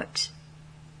about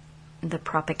the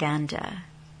propaganda.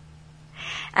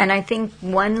 And I think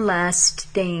one last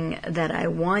thing that I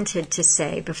wanted to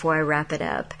say before I wrap it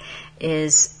up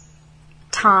is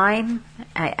time.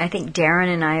 I think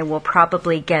Darren and I will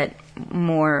probably get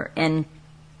more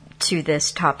into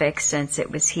this topic since it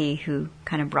was he who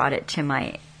kind of brought it to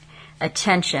my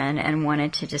attention and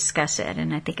wanted to discuss it,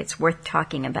 and I think it's worth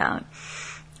talking about.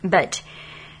 But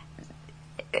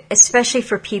especially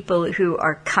for people who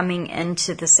are coming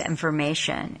into this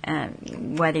information,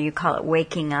 whether you call it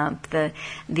waking up,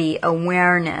 the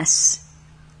awareness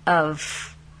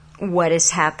of what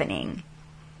is happening,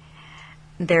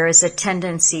 there is a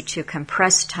tendency to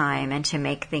compress time and to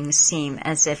make things seem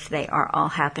as if they are all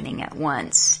happening at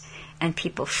once. And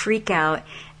people freak out.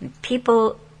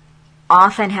 People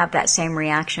often have that same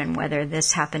reaction, whether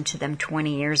this happened to them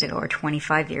 20 years ago or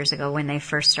 25 years ago when they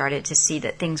first started to see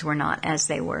that things were not as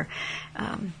they were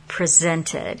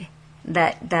presented.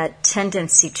 That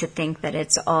tendency to think that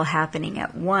it's all happening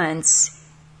at once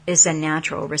is a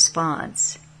natural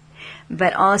response.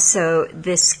 But also,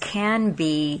 this can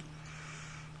be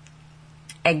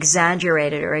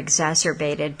exaggerated or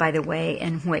exacerbated by the way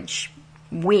in which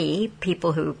we,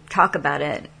 people who talk about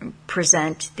it,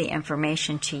 present the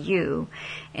information to you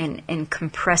in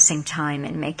compressing time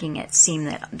and making it seem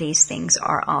that these things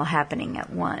are all happening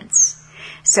at once.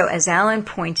 So as Alan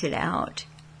pointed out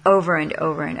over and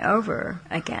over and over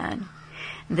again,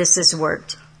 this has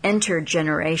worked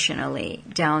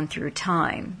intergenerationally down through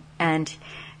time, and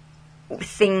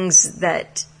things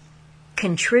that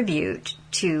contribute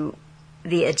to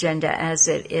the agenda as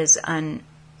it is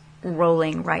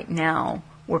unrolling right now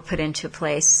were put into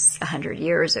place 100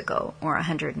 years ago or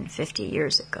 150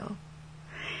 years ago.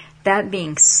 That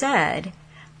being said,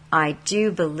 I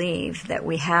do believe that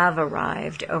we have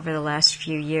arrived over the last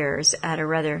few years at a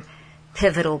rather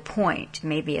pivotal point.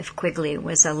 Maybe if Quigley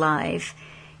was alive,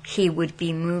 he would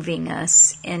be moving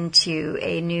us into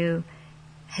a new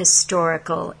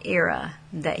historical era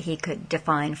that he could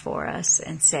define for us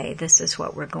and say, this is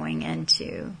what we're going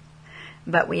into.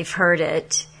 But we've heard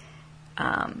it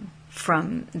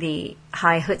from the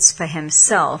High Chutzpah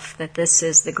himself that this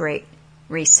is the Great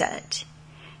Reset.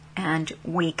 And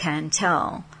we can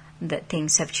tell that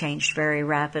things have changed very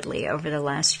rapidly over the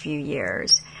last few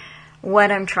years.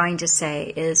 What I'm trying to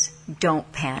say is don't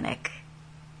panic.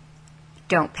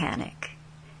 Don't panic.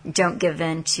 Don't give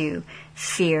in to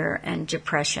fear and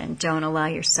depression. Don't allow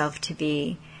yourself to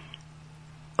be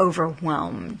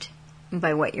overwhelmed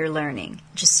by what you're learning.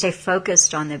 Just stay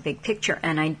focused on the big picture.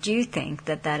 And I do think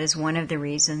that that is one of the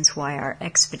reasons why our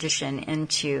expedition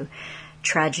into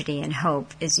tragedy and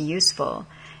hope is useful,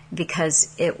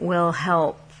 because it will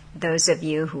help those of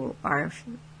you who are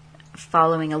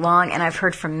following along. And I've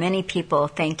heard from many people,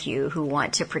 thank you, who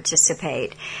want to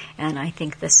participate. And I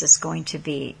think this is going to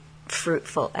be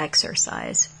fruitful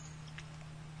exercise.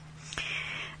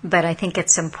 But I think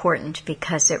it's important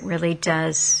because it really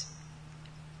does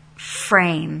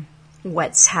frame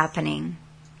what's happening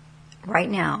right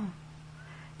now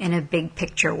in a big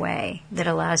picture way that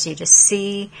allows you to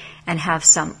see and have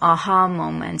some aha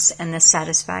moments and the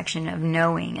satisfaction of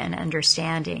knowing and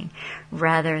understanding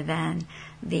rather than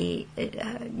the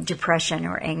depression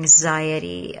or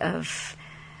anxiety of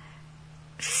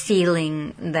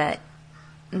feeling that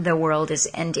the world is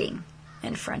ending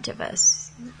in front of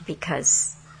us,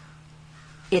 because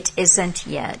it isn't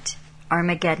yet.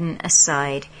 Armageddon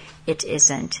aside, it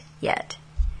isn't yet.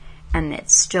 And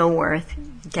it's still worth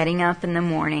getting up in the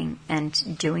morning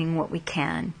and doing what we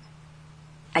can.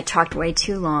 I talked way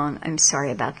too long. I'm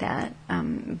sorry about that.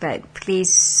 But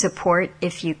please support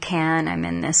if you can. I'm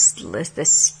in this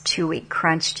 2-week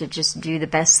crunch to just do the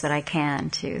best that I can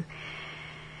to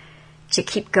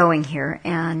keep going here.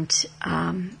 And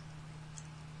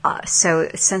so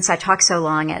since I talked so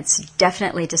long, it's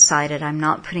definitely decided I'm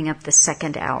not putting up the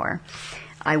second hour.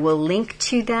 I will link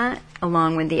to that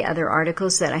along with the other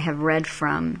articles that I have read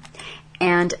from.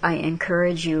 And I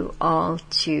encourage you all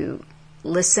to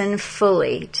listen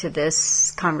fully to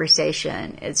this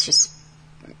conversation. It's just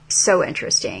so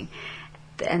interesting.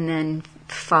 And then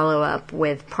follow up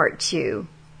with part 2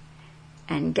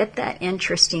 and get that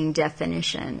interesting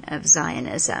definition of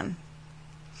Zionism.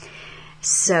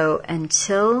 So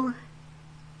until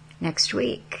next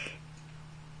week,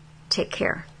 take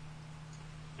care.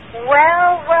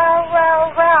 Well,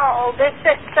 this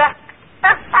is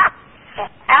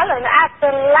Ellen, at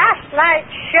the last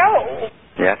night's show.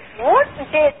 Yes.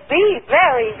 Wouldn't it be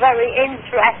very, very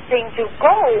interesting to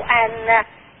go and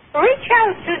reach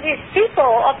out to these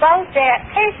people about their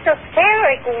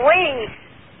esoteric way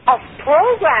of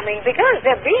programming, because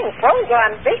they're being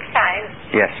programmed big time.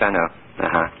 Yes, I know.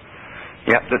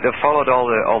 Yeah, they followed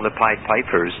all the Pied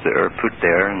Pipers that are put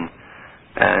there,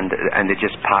 and they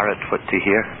just parrot what they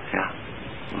hear. Yeah.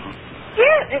 Mm-hmm.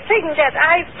 Yeah, the thing that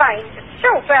I find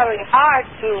so very hard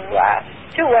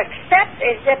to accept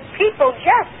is that people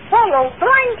just follow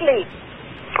blindly.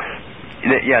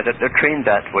 Yeah, they're trained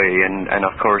that way, and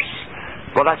of course,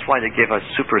 well, that's why they give us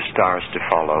superstars to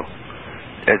follow.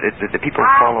 The people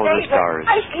follow the stars.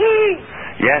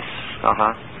 Yes,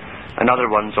 and other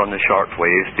ones on the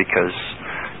shortwave, because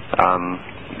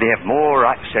they have more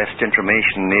access to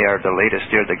information. They are the latest,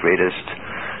 they're the greatest,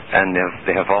 and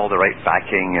they have all the right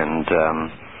backing, and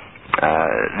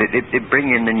they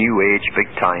bring in the new age big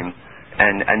time,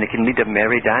 and they can lead a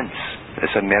merry dance.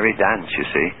 It's a merry dance, you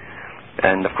see.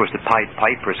 And of course the Pied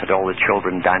Pipers had all the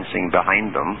children dancing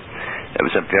behind them. It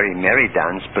was a very merry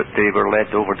dance, but they were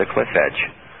led over the cliff edge.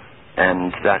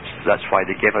 And that's why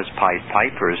they give us Pied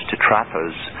Pipers, to trap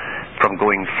us from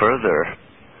going further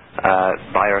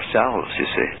by ourselves, you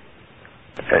see.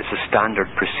 It's a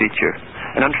standard procedure.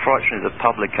 And unfortunately the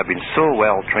public have been so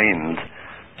well trained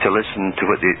to listen to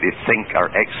what they think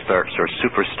are experts or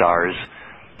superstars,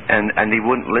 and they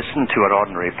wouldn't listen to an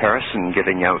ordinary person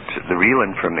giving out the real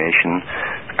information,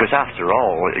 because after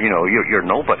all, you're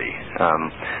nobody.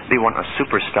 They want a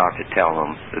superstar to tell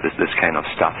them this kind of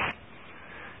stuff.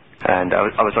 And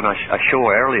I was on a show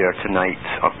earlier tonight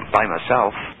by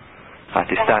myself. I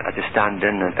had to stand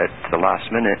in at the last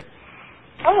minute.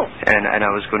 Oh. And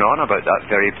I was going on about that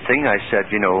very thing. I said,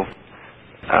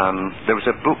 there was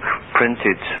a book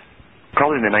printed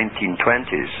probably in the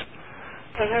 1920s.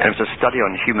 And it was a study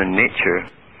on human nature,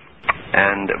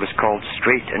 and it was called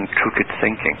Straight and Crooked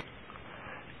Thinking.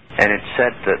 And it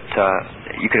said that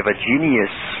you could have a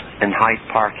genius in Hyde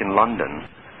Park in London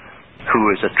who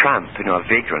is a tramp, a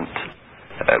vagrant,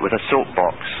 with a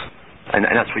soapbox. And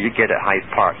that's what you get at Hyde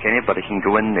Park. Anybody can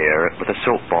go in there with a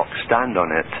soapbox, stand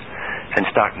on it, and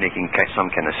start making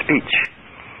some kind of speech.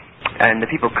 And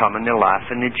the people come and they laugh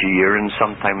and they jeer, and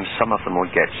sometimes some of them will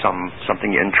get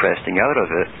something interesting out of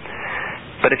it.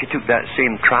 But if you took that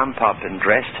same tramp up and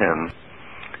dressed him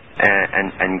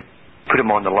and put him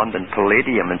on the London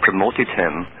Palladium and promoted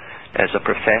him as a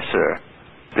professor,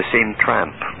 the same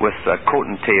tramp with coat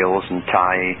and tails and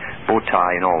tie, bow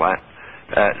tie and all that,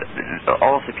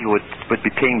 all of the people would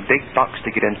be paying big bucks to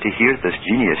get in to hear this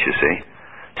genius, you see,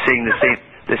 saying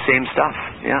the same stuff.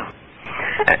 Yeah.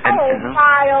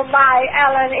 Oh my,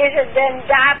 Ellen, is it then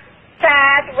that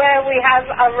sad where we have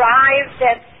arrived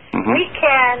that we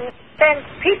can send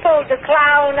people, the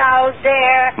clown out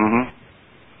there,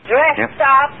 dressed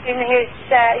up in his,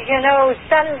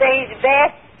 Sunday's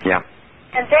best,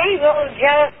 and they will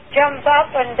just jump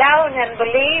up and down and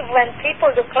believe when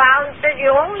people, the clown says, you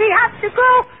only have to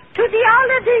go to the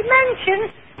other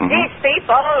dimension. These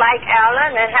people, like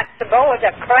Ellen and Hehpsehboah,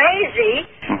 are crazy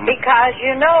because,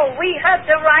 we have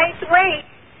the right way.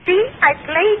 See, I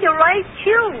play the right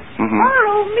tune.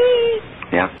 Follow me.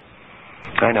 Yeah.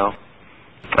 I know.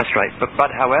 That's right.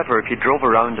 But however, if you drove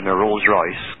around in a Rolls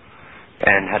Royce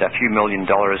and had a few $1 million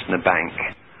in the bank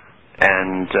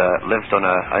and lived on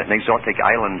an exotic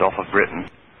island off of Britain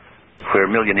where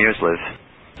millionaires live,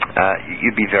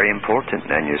 you'd be very important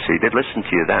then, you see. They'd listen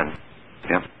to you then.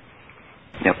 Yeah.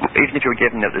 Yeah. Even if you were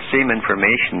giving out the same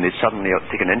information, they'd suddenly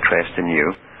take an interest in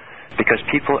you, because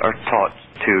people are taught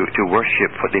to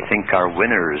worship what they think are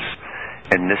winners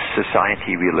in this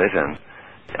society we live in.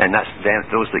 And that's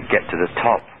those that get to the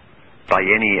top by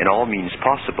any and all means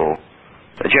possible,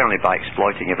 generally by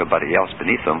exploiting everybody else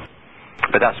beneath them.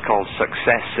 But that's called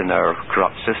success in our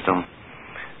corrupt system.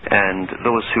 And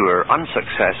those who are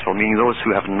unsuccessful, meaning those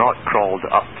who have not crawled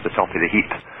up to the top of the heap,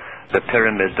 the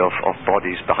pyramid of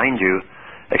bodies behind you,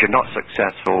 if you're not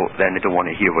successful, then they don't want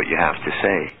to hear what you have to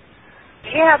say.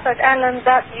 Yeah, but Alan,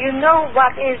 you know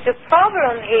what is the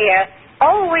problem here?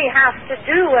 All we have to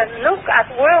do is look at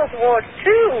World War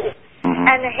II,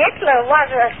 and Hitler was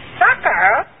a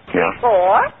sucker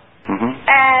before,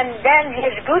 and then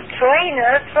his good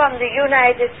trainers from the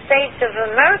United States of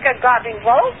America got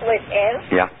involved with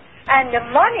him, and the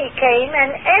money came,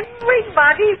 and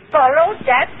everybody followed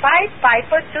that Pied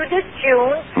Piper to the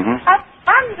tune of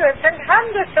hundreds and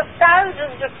hundreds of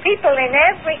thousands of people in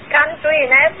every country,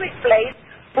 in every place,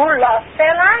 who lost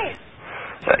their lives.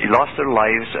 Lost their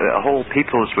lives. Whole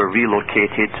peoples were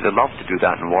relocated. They love to do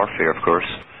that in warfare, of course.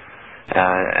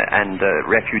 And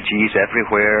refugees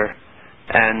everywhere.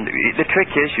 And the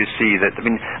trick is, you see, that, I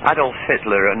mean, Adolf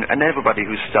Hitler, and everybody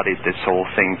who's studied this whole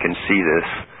thing can see this.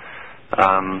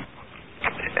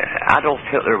 Adolf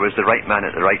Hitler was the right man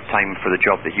at the right time for the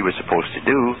job that he was supposed to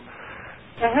do.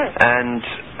 And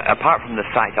apart from the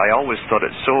fact, I always thought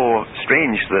it so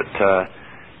strange that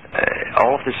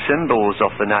all of the symbols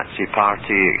of the Nazi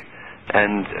Party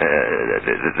and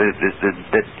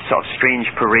the sort of strange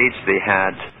parades they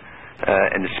had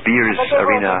in the Spears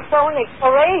Arena.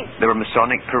 There were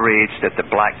Masonic parades. That the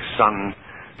black sun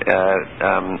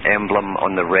emblem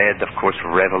on the red, of course,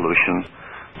 for revolution.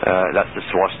 That's the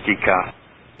swastika.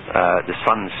 The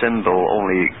sun symbol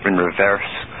only in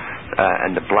reverse,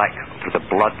 and the black for the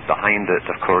blood behind it,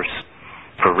 of course,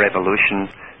 for revolution.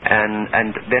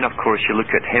 And then, of course, you look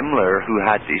at Himmler, who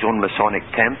had his own Masonic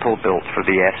temple built for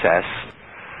the SS.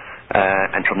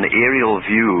 And from the aerial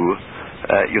view,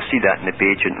 you'll see that in the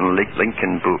Bagent and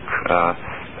Lincoln book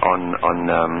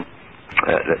on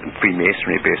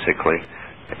Freemasonry, basically.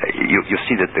 You'll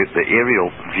see that the aerial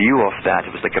view of that,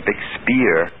 it was like a big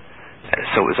spear.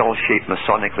 So it was all shaped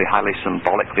Masonically, highly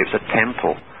symbolically. It was a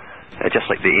temple. Just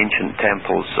like the ancient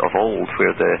temples of old,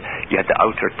 where you had the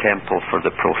outer temple for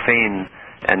the profane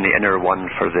and the inner one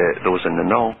for those in the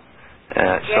know.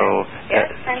 And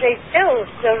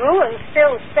the ruins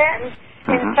still stand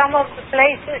in some of the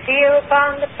places here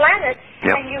upon the planet,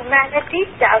 and humanity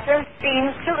doesn't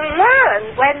seem to learn.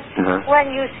 When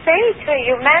you say to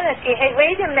humanity, hey,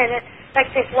 wait a minute,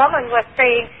 like this woman was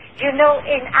saying, you know,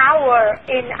 in our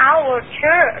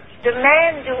church, the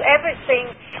men do everything,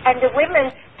 and the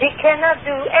women, they cannot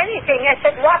do anything. I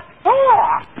said, what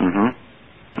for?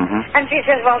 And she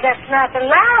said, well, that's not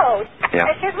allowed.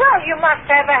 I said, well, you must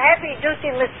have a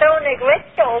heavy-duty Masonic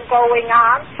ritual going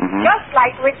on, just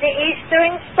like with the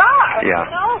Eastern Star, you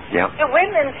know? The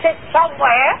women sit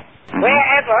somewhere,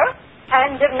 wherever,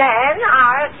 and the men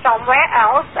are somewhere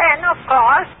else, and of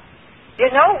course, you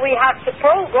know, we have to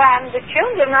program the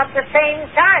children at the same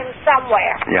time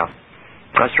somewhere. Yeah,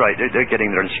 that's right. They're getting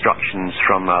their instructions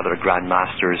from their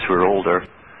grandmasters who are older,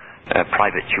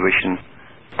 private tuition,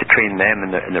 to train them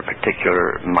in their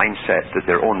particular mindset,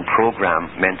 their own program,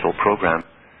 mental program.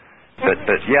 But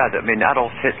yeah, I mean,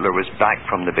 Adolf Hitler was backed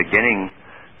from the beginning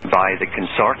by the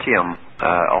consortium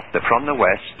from the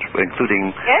West,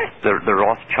 including the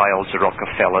Rothschilds, the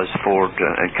Rockefellers, Ford,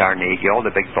 and Carnegie, all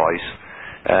the big boys.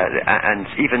 And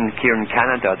even here in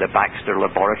Canada, the Baxter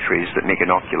laboratories that make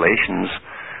inoculations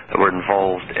were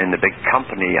involved in the big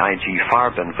company, IG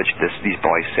Farben, which these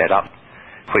boys set up,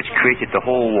 which created the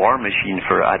whole war machine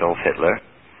for Adolf Hitler.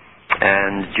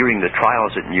 And during the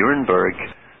trials at Nuremberg,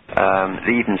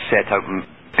 they even set out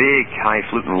big,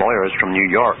 highfalutin lawyers from New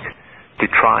York to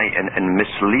try and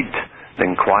mislead the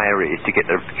inquiry to get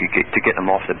them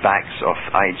off the backs of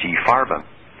IG Farben.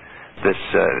 This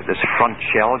front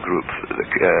shell group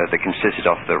that consisted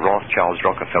of the Rothschilds,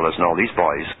 Rockefellers, and all these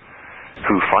boys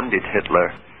who funded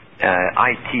Hitler.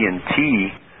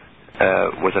 IT&T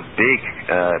was a big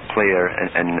player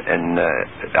in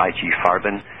IG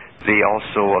Farben. They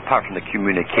also, apart from the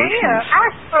communications,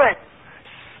 Aspen.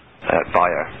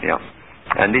 Bayer,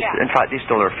 And in fact, they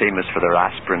still are famous for their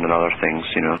aspirin and other things,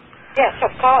 you know. Yes,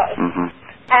 of course.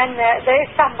 And there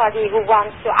is somebody who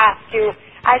wants to ask you,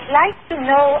 I'd like to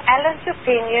know Alan's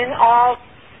opinion of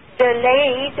the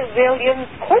late William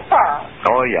Cooper.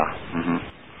 Oh, yeah. Mm-hmm.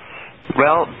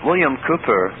 Well, William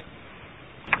Cooper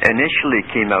initially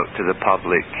came out to the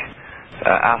public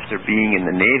after being in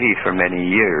the Navy for many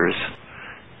years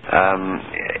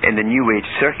in the New Age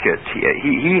circuit.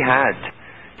 He had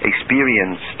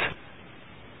experienced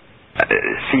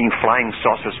seeing flying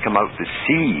saucers come out to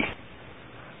sea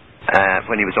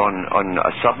when he was on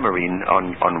a submarine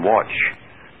on watch,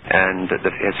 and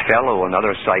his fellow on the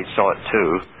other side saw it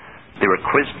too. They were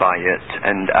quizzed by it,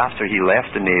 and after he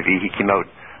left the Navy, he came out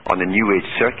on the New Age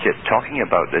circuit talking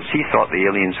about this. He thought the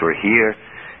aliens were here,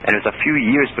 and it was a few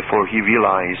years before he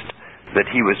realized that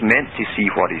he was meant to see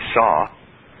what he saw,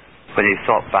 when he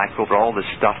thought back over all the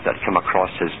stuff that come across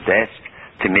his desk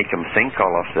to make him think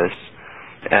all of this,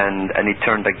 and he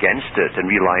turned against it and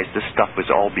realized this stuff was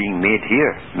all being made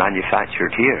here,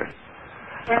 manufactured here.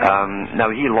 Now,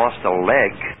 he lost a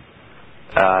leg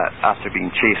after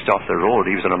being chased off the road.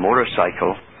 He was on a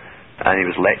motorcycle, and he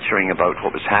was lecturing about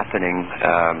what was happening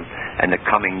in the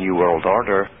coming New World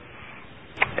Order.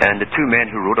 And the two men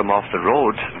who rode him off the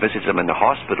road visited him in the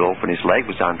hospital when his leg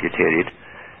was amputated,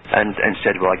 and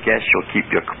said, well, I guess you'll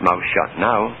keep your mouth shut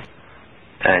now.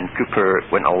 And Cooper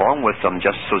went along with them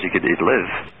just so he could live.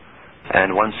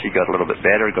 And once he got a little bit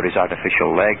better, got his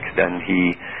artificial leg, then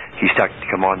he started to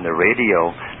come on the radio.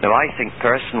 Now, I think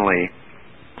personally,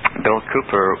 Bill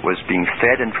Cooper was being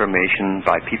fed information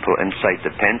by people inside the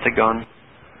Pentagon,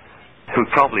 who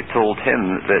probably told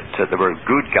him that there were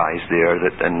good guys there,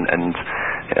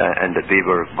 and that they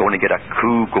were going to get a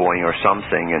coup going or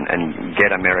something and get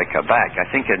America back. I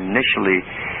think initially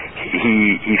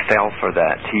he fell for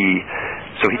that.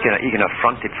 So he kind of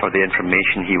fronted for the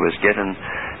information he was given.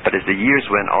 But as the years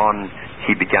went on,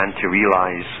 he began to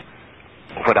realize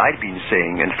what I'd been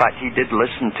saying. In fact, he did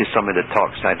listen to some of the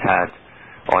talks I'd had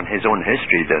on his own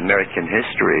history, the American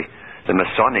history, the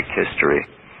Masonic history.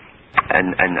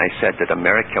 And I said that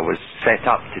America was set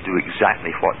up to do exactly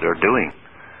what they're doing.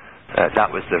 That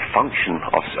was their function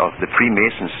of the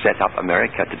Freemasons, set up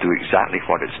America to do exactly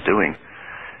what it's doing.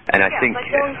 And I think... But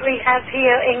don't we have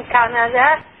here in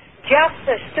Canada just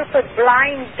a stupid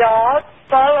blind dog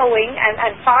following,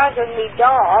 and pardon me,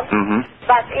 dog,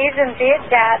 but isn't it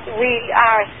that we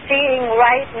are seeing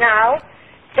right now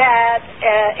that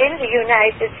in the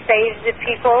United States the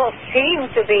people seem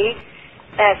to be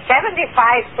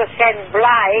 75%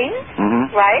 blind,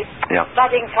 right? Yeah.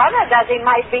 But in Canada they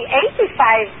might be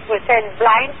 85%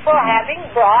 blind for having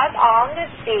brought on the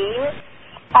scene,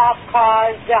 of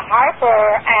course, the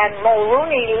Harper and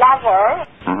Mulrooney lover,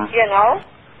 you know.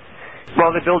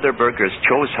 Well, the Bilderbergers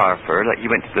chose Harper. He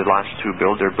went to the last two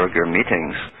Bilderberger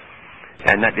meetings,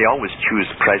 and that they always choose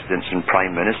presidents and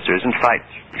prime ministers. In fact,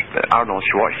 Arnold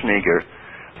Schwarzenegger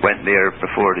went there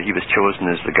before he was chosen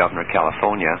as the governor of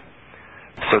California.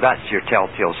 So that's your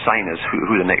telltale sign as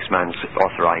who the next man's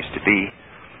authorized to be.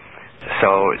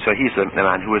 So he's the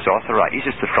man who is authorized. He's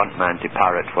just the front man to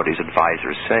parrot what his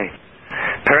advisors say.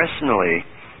 Personally,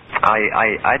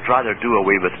 I'd rather do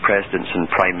away with presidents and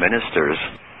prime ministers,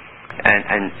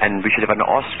 and we should have an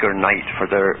Oscar night for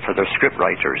their script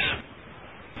writers.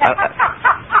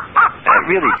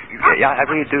 Really, yeah, I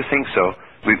really do think so.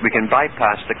 We can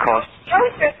bypass the costs.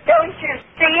 Don't you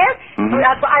see it?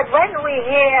 When we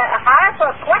hear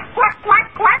Harper quack, quack,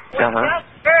 quack, quack, we just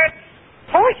heard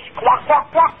push, quack,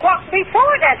 quack, quack, quack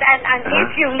before that. And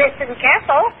if you listen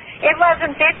careful, it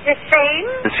wasn't the same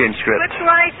script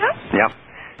writer? Yeah.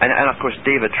 And of course,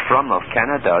 David Frum of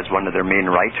Canada is one of their main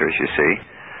writers, you see.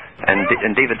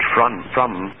 And David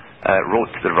Frum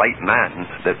wrote The Right Man,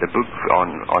 the book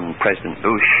on President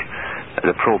Bush,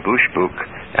 the pro-Bush book,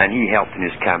 and he helped in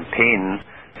his campaign.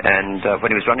 And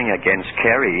when he was running against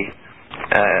Kerry,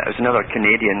 there was another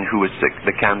Canadian who was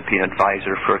the campaign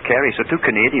advisor for Kerry. So two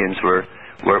Canadians were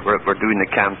doing the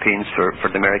campaigns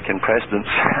for the American presidents.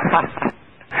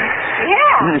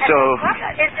 Yeah. So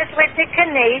it's with the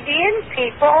Canadian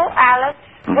people, Alice.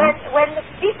 When the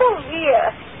people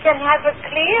here can have a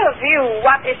clear view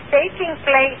what is taking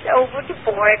place over the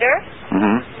border,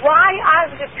 why are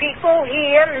the people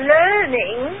here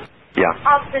learning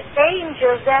of the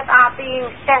dangers that are being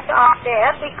set up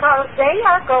there? Because they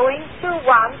are going to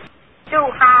want to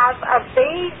have a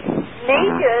big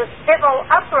major civil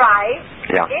uprising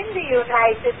in the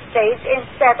United States,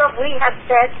 instead of, we have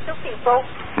said to people,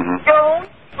 don't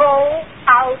go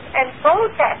out and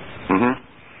protest.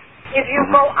 If you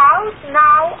go out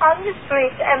now on the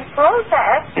streets and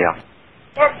protest,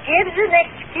 that gives an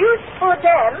excuse for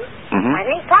them. And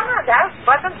in Canada,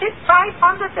 wasn't it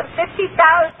 550,000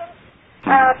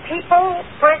 people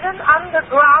prison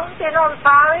underground in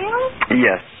Ontario?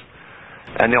 Yes.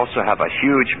 And they also have a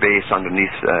huge base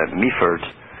underneath Meaford,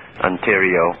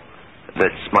 Ontario,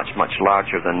 that's much, much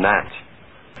larger than that.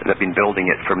 They've been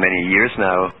building it for many years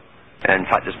now. And in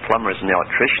fact, there's plumbers and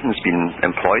electricians been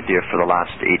employed there for the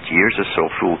last 8 years or so,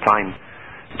 full-time,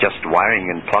 just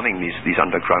wiring and plumbing these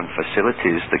underground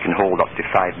facilities that can hold up to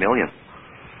 5 million.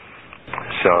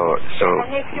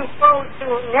 And if you go to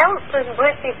Nelson,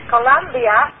 British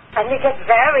Columbia, and we get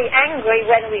very angry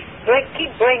when we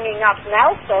keep bringing up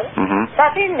Nelson,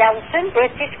 but in Nelson,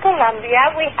 British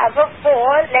Columbia, we have a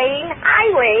 4-lane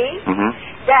highway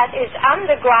that is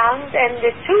underground, and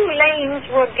the 2 lanes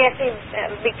were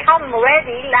become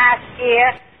ready last year.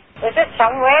 Was it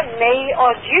somewhere May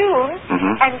or June?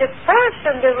 And the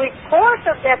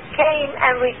reporter that came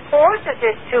and reported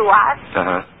it to us,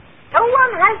 no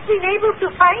one has been able to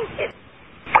find it.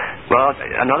 Well,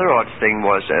 another odd thing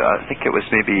was, I think it was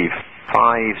maybe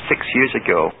 5-6 years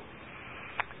ago,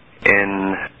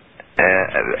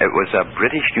 it was a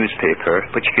British newspaper,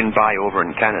 which you can buy over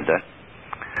in Canada.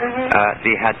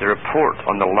 They had the report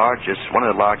on one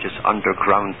of the largest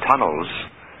underground tunnels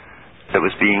that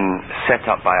was being set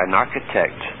up by an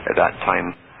architect at that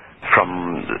time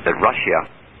from Russia.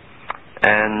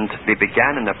 And they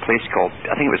began in a place called,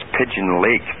 I think it was Pigeon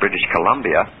Lake, British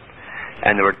Columbia,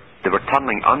 and they were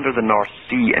tunneling under the North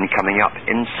Sea and coming up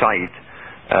inside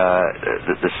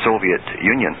the Soviet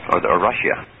Union or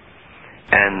Russia.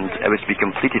 And it was to be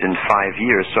completed in 5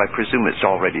 years, so I presume it's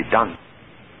already done.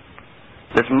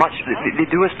 There's much they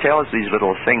do is tell us these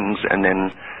little things, and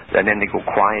then they go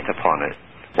quiet upon it.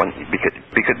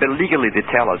 Because legally they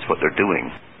tell us what they're doing.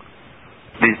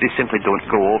 They simply don't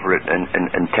go over it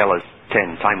and tell us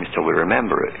 10 times till we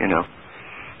remember it, you know.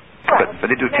 Well, but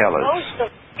they do tell us.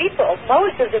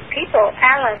 Most of the people,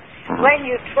 Alan, when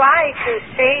you try to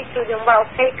say to them, well,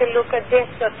 take a look at this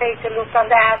or take a look at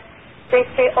that, they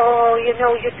say, oh, you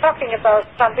know, you're talking about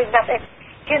something that,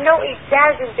 you know, it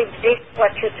doesn't exist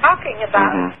what you're talking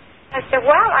about. I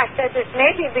said, it's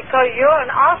maybe because you're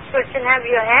an ostrich and have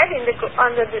your head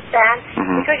under the sand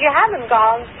because you haven't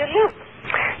gone to look.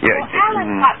 Yeah, so,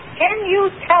 Alan, can you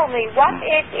tell me what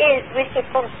it is with the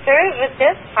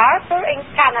conservative Harper in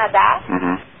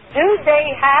Canada? Do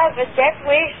they have a death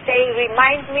wish? They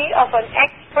remind me of an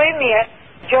ex-premier,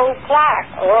 Joe Clark.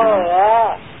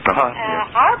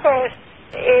 Harper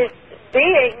is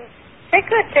being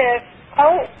secretive,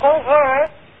 covert,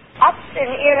 up in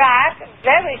Iraq,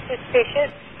 very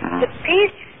suspicious. The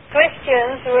peace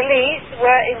Christians released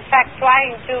were in fact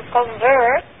trying to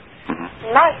convert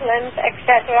Muslims,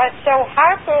 etc. So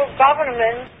Harper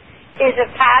government is a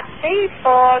patsy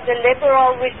for the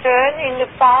liberal return in the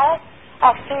fall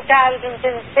of 2006.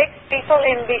 People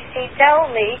in BC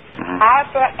tell me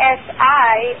Harper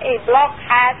SI, a block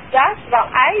hat does. Well,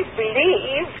 I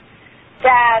believe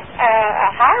that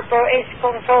Harper is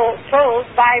controlled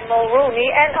by Mulroney,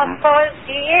 and of course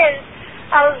he is,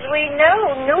 as we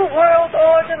know, New World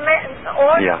Order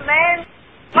man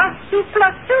plus 2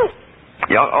 plus 2.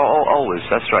 Yeah, always,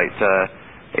 that's right.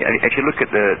 If you look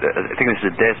at I think it's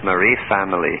the Desmarais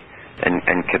family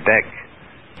in Quebec,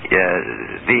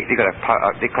 they got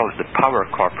they call it the Power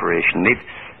Corporation.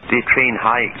 They train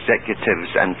high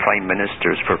executives and prime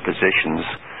ministers for positions.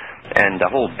 And a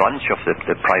whole bunch of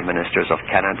the prime ministers of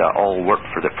Canada all worked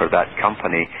for that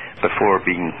company before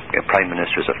being prime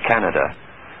ministers of Canada.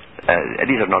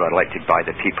 These are not elected by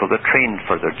the people. They're trained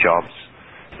for their jobs.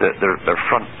 They're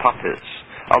front puppets.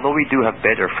 Although we do have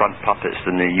better front puppets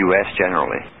than the U.S.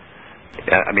 generally.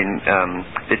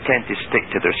 They tend to stick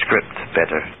to their script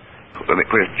better.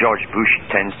 Whereas George Bush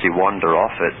tends to wander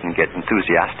off it and get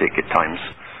enthusiastic at times.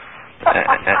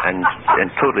 And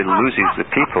totally loses the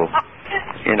people.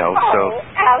 You know, so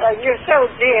Alan, you're so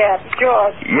dear,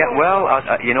 George. Yeah, well,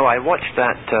 I watched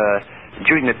that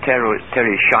during the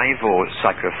Terry Schiavo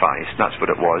sacrifice. That's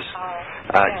what it was.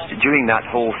 During that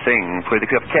whole thing, where they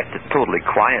could have kept it totally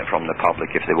quiet from the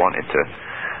public if they wanted to.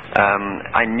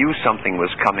 I knew something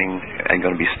was coming and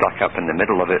going to be stuck up in the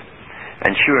middle of it.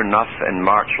 And sure enough, in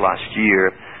March last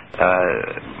year,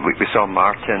 we saw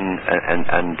Martin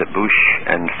and Bush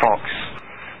and Fox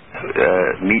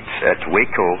meet at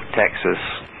Waco, Texas,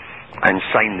 and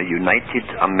sign the United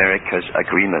Americas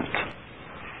Agreement.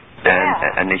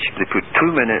 And they put 2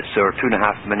 minutes or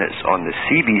 2.5 minutes on the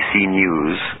CBC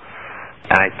News.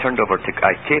 And I turned over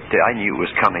I taped it. I knew it was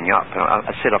coming up.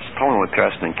 I said I was the only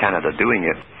person in Canada doing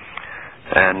it.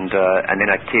 And then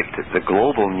I taped the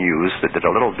Global News that did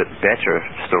a little bit better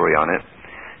story on it.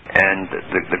 And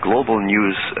the Global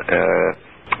News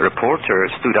reporter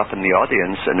stood up in the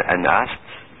audience and asked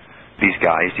these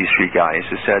 3 guys,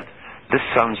 who said, this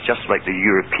sounds just like the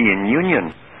European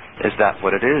Union. Is that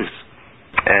what it is?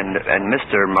 And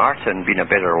Mr. Martin, being a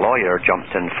better lawyer,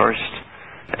 jumped in first,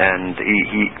 and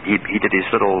he did his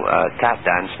little tap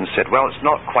dance and said, well, it's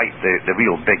not quite the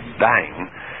real Big Bang.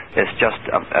 It's just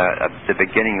the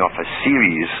beginning of a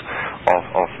series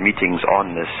of meetings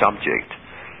on this subject.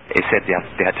 He said they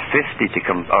had 50 to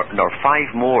come, or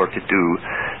 5 more to do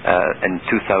in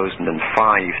 2005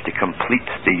 to complete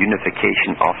the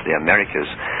unification of the Americas.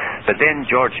 But then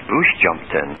George Bush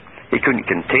jumped in. He couldn't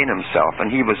contain himself, and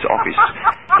he was off his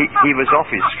he was off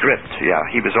his script. Yeah,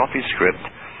 he was off his script.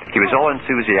 He was all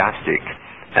enthusiastic,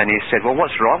 and he said, "Well,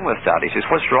 what's wrong with that?" He says,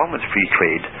 "What's wrong with free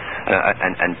trade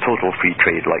and total free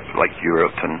trade like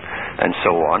Europe and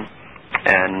so on?"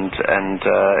 And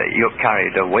he got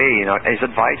carried away. You know, his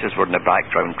advisors were in the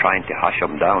background trying to hush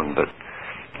him down, but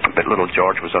little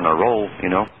George was on a roll, you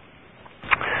know.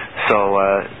 So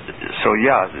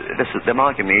yeah, the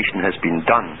amalgamation has been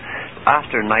done.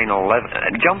 After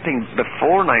 9/11, jumping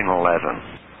before 9/11,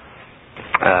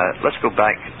 let's go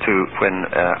back to when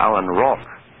Alan Rock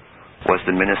was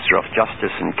the Minister of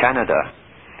Justice in Canada,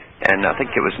 and I think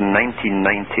it was in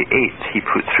 1998 he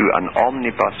put through an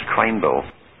omnibus crime bill,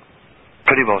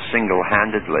 pretty well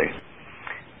single-handedly,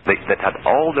 that had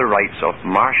all the rights of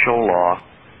martial law,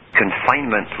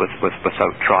 confinement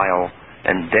without trial,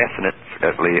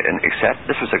 indefinitely, and except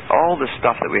this was all the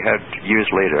stuff that we heard years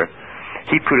later.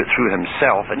 He put it through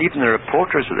himself, and even the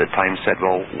reporters at the time said,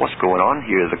 well, what's going on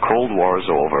here? The Cold War's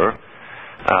over.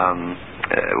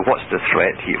 What's the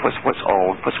threat here?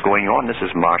 What's going on? This is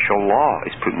martial law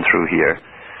he's putting through here.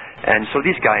 And so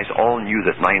these guys all knew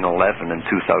that 9/11 in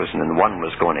 2001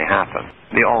 was going to happen.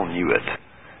 They all knew it.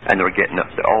 And they were getting it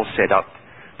all set up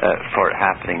for it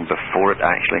happening before it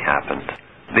actually happened.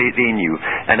 They knew.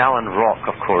 And Alan Rock,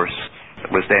 of course,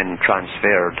 was then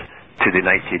transferred to the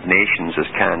United Nations as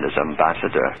Canada's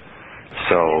ambassador.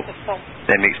 So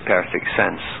that makes perfect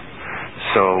sense.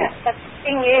 So but the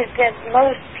thing is that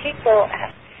most people,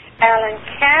 Alan,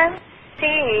 can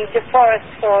see the forest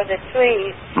for the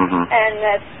trees.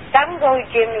 And Tango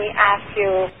Jimmy asked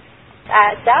you,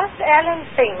 does Alan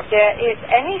think there is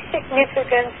any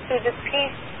significance to the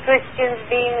peace Christians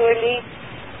being released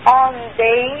on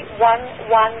day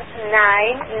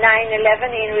 119,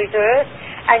 9/11 in reverse?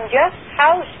 And just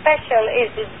how special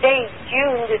is the date,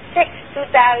 June the 6th,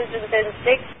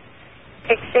 2006,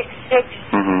 666,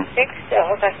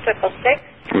 that's 666,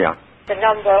 yeah, the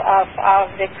number of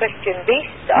the Christian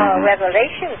beast, or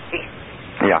Revelation's beast?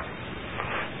 Yeah.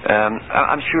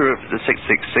 I'm sure the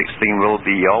 666 thing will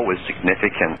be always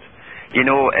significant. You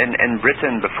know, in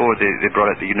Britain, before they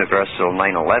brought out the universal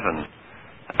 9/11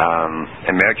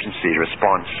 emergency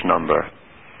response number,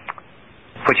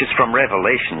 which is from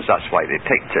Revelations, that's why they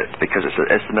picked it, because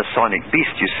it's the Masonic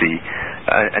beast, you see.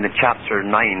 And in chapter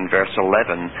 9, verse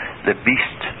 11, the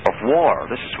beast of war,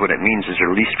 this is what it means, is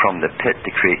released from the pit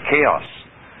to create chaos.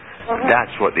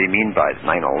 That's what they mean by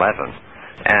 9/11.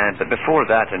 But before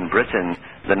that, in Britain,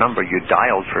 the number you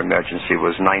dialed for emergency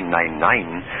was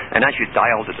 999, and as you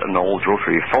dialed it on the old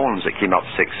rotary phones, it came up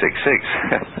 666.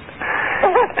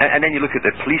 And then you look at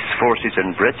the police forces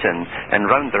in Britain, and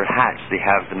round their hats they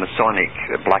have the Masonic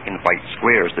black and white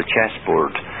squares, the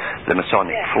chessboard, the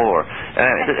Masonic floor.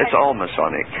 It's all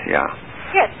Masonic, yeah.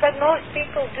 Yes, but most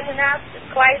people do not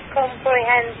quite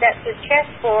comprehend that the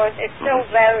chessboard is so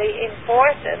very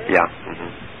important. Yeah.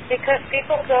 Because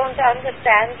people don't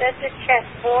understand that the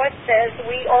chessboard says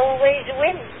we always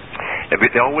win.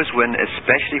 They always win,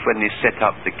 especially when they set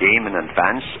up the game in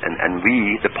advance, and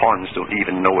we, the pawns, don't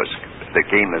even know the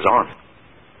game is on.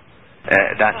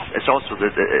 It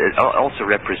also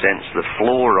represents the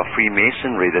floor of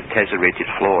Freemasonry, the tesserated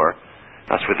floor.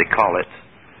 That's what they call it.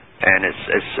 And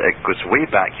it goes way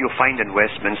back. You'll find in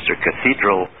Westminster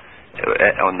Cathedral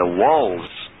on the walls,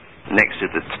 next to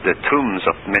the tombs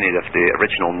of many of the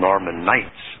original Norman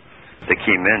knights that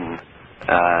came in,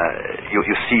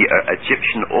 you'll see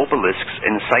Egyptian obelisks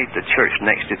inside the church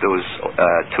next to those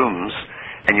tombs,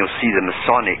 and you'll see the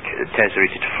Masonic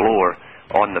tesserated floor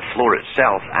on the floor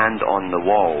itself and on the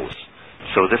walls.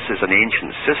 So this is an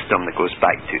ancient system that goes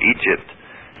back to Egypt,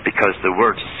 because the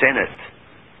word Senate,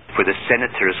 where the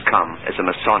senators come, is a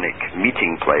Masonic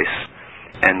meeting place,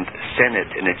 and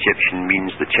Senate in Egyptian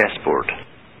means the chessboard.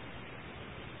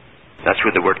 That's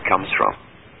where the word comes from.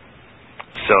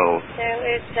 So there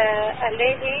is a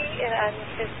lady, and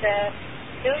says,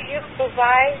 do you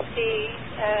provide the?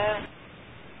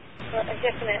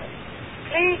 Just a minute.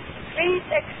 Please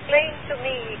explain to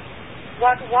me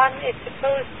what one is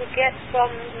supposed to get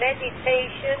from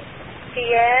meditation,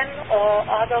 PM, or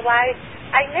otherwise.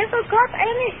 I never got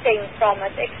anything from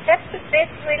it except a bit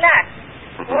relaxed.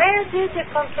 Where do the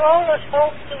controllers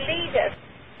hope to lead us?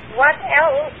 What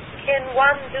else can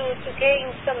one do to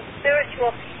gain some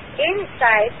spiritual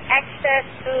insight, access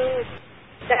to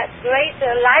that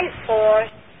greater life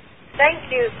force?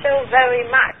 Thank you so very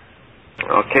much.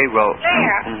 Okay, well...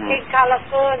 There, in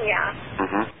California.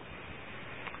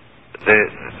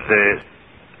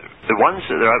 The ones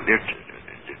that are out there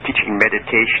teaching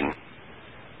meditation,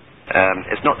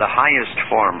 it's not the highest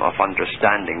form of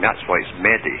understanding. That's why it's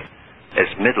medi.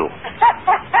 It's middle.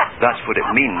 That's what it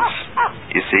means,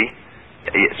 you see.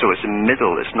 So it's in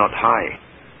middle, it's not high.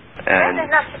 And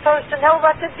they're not supposed to know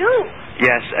what to do.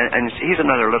 Yes, and here's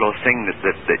another little thing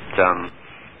that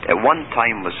at one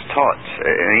time was taught.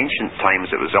 In ancient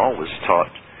times it was always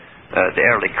taught. The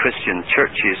early Christian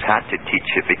churches had to teach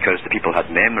it because the people had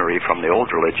memory from the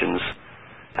old religions,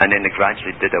 and then they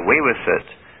gradually did away with it.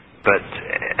 But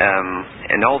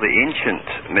in all the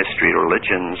ancient mystery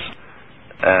religions,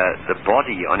 the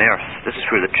body on earth, this is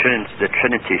where the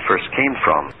Trinity first came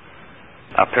from.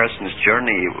 A person's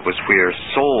journey was where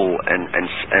soul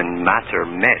and matter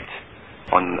met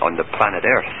on the planet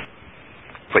Earth,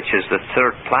 which is the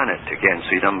third planet again,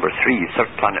 so number 3,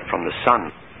 third planet from the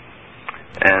sun.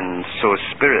 And so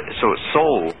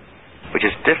soul, which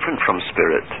is different from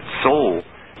spirit, soul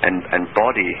and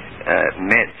body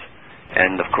met,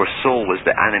 and of course soul was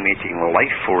the animating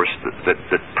life force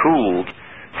that pooled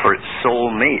for its soul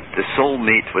mate. The soul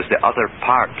mate was the other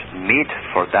part made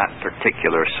for that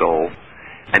particular soul,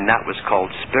 and that was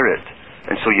called spirit.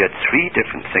 And so you had 3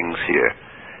 different things here.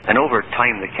 And over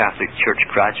time the Catholic Church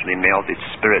gradually melded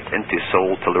spirit into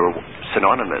soul till they were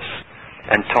synonymous,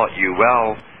 and taught you,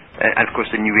 well, and of course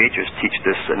the New Agers teach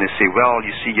this, and they say, well,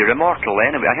 you see, you're immortal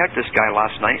anyway. I heard this guy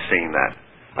last night saying that.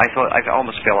 I thought, I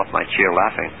almost fell off my chair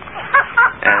laughing.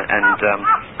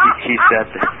 He said,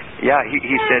 yeah,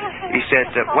 he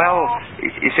said, well,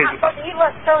 he says... But he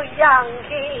was so young,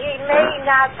 he may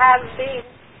not have been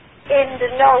in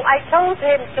the know. I told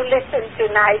him to listen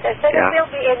tonight. I said, it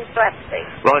will be interesting.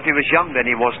 Well, if he was young, then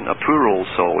he wasn't a poor old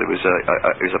soul. He was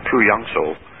a poor young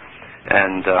soul.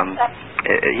 And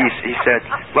he said,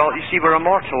 well, you see, we're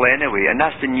immortal anyway, and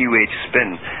that's the New Age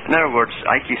spin. In other words,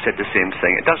 Ike said the same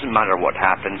thing. It doesn't matter what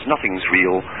happens. Nothing's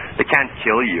real. They can't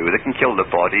kill you. They can kill the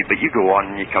body, but you go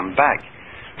on and you come back.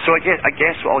 So I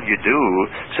guess all you do,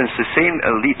 since the same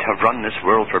elite have run this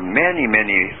world for many,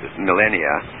 many millennia,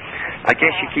 I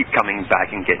guess you keep coming back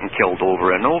and getting killed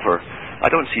over and over. I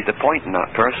don't see the point in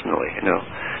that personally, you know.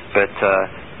 But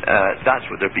that's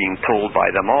what they're being told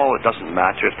by them all. It doesn't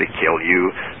matter if they kill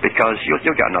you, because you'll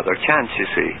get another chance, you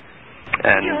see.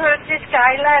 And you heard this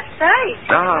guy last night.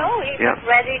 He was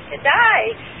ready to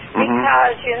die.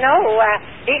 Because,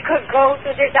 he could go to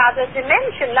this other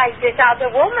dimension like this other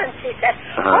woman. She said,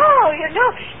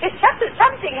 if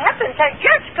something happens, I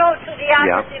just go to the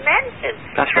other dimension.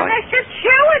 That's right. And I said,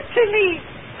 show it to me.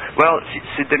 Well,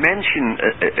 see, dimension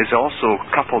is also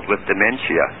coupled with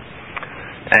dementia.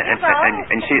 And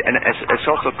it's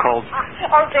also called...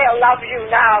 Oh, they'll love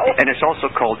you now. And it's also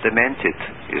called demented,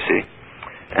 you see.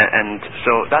 And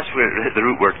so that's where the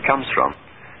root word comes from.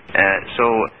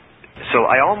 So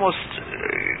I almost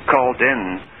called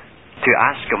in to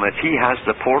ask him if he has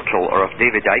the portal, or if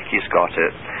David Icke's got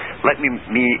it. Let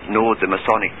me know the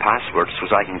Masonic password so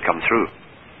I can come through.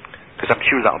 Because I'm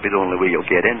sure that'll be the only way you'll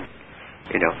get in.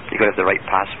 You've got to have the right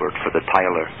password for the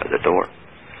tiler at the door.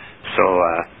 So,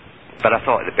 but I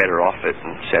thought I'd be better off it,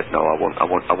 and said no, I won't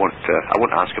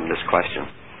ask him this question.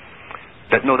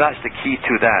 But no, that's the key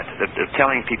to that. They're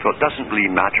telling people it doesn't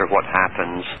really matter what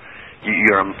happens.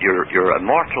 You're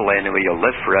immortal anyway. You'll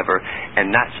live forever, and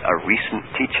that's a recent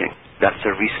teaching. That's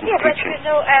a recent teaching.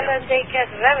 But Alan, they get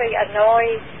very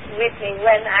annoyed with me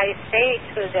when I say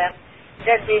to them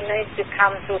that they need to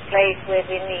come to a place where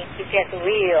they need to get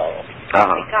real,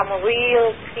 become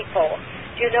real people.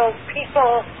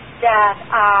 People that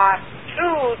are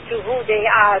true to who they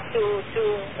are, to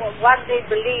what they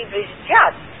believe is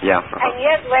just. Yeah. And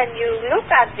yet, when you look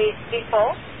at these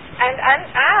people. And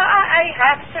I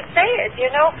have to say it,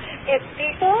 if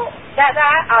people that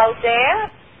are out there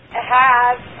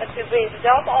have the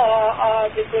wisdom or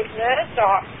the goodness,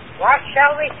 or what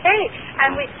shall we say?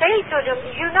 And we say to them,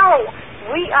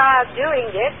 we are doing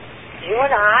this, you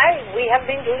and I, we have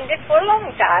been doing this for a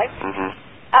long time,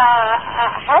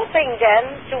 helping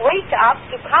them to wake up,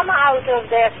 to come out of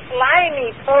their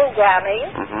slimy programming,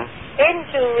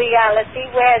 into reality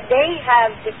where they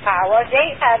have the power,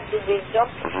 they have the wisdom,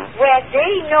 where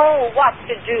they know what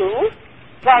to do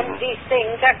when these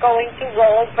things are going to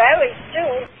roll very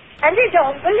soon. And they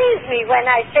don't believe me when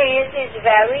I say it is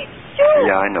very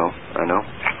soon. Yeah, I know.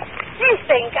 they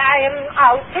think I am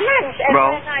out to lunch. And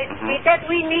when I say that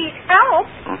we need help,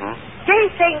 they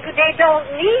think they don't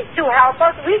need to help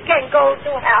us. We can go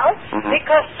to help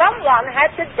because someone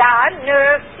had the darn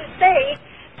nerve to say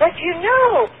that you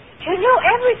know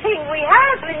everything we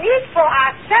have, we need for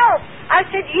ourselves. I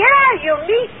said, yeah, you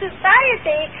need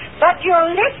society, but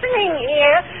you're listening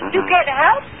here to get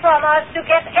help from us, to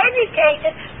get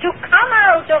educated, to come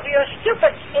out of your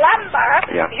stupid slumber,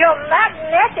 your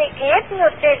magnetic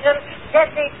hypnotism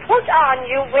that they put on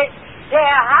you with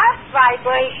their heart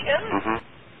vibration.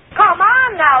 Come on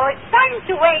now, it's time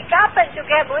to wake up and to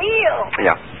get real.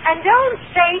 And don't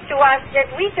say to us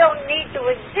that we don't need to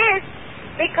exist,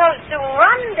 because to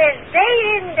run this day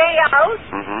in, day out,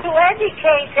 to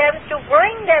educate them, to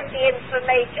bring them the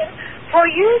information, for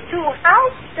you to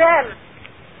help them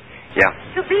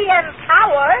to be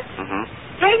empowered,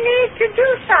 they need to do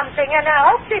something, and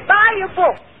I hope they buy your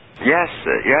book. Yes,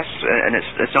 and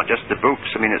it's not just the books.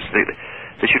 I mean,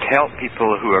 they should help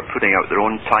people who are putting out their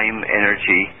own time,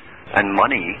 energy, and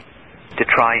money to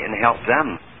try and help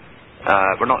them.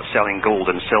 We're not selling gold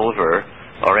and silver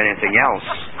or anything else,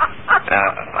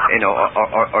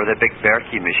 or the big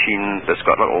Berkey machine that's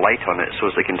got a little light on it so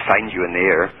as they can find you in the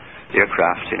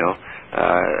aircraft.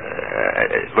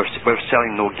 We're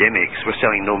selling no gimmicks. We're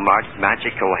selling no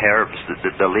magical herbs.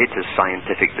 The latest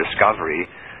scientific discovery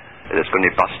that's going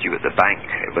to bust you at the bank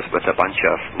with a bunch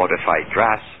of modified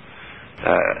grass,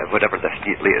 whatever the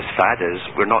latest fad is.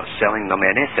 We're not selling them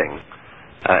anything.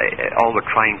 All we're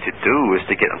trying to do is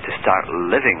to get them to start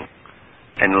living.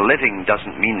 And living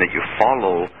doesn't mean that you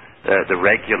follow the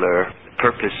regular,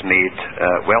 purpose-made,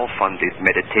 well-funded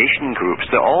meditation groups.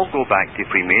 They all go back to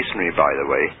Freemasonry, by the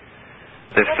way.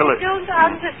 But you don't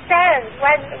understand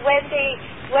when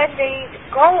they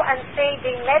go and say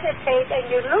they meditate, and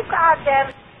you look at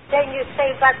them, then you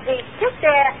say, but they sit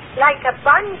there like a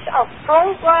bunch of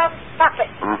programmed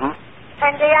puppets.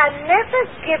 And they are never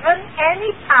given any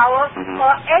power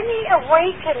or any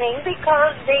awakening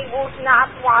because they would not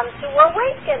want to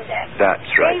awaken them. That's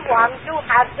right. They want to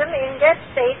have them in that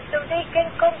state so they can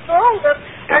control them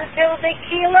until they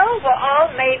keel over, or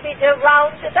maybe they're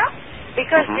rounded up.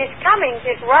 Because this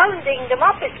rounding them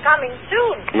up is coming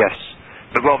soon. Yes.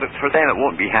 But for them it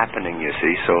won't be happening, you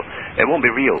see, so it won't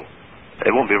be real.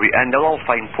 It won't be real. And they'll all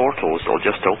find portals that'll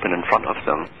just open in front of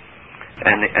them.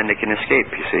 And they can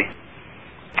escape, you see.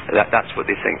 That's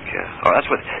what they think.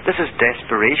 This is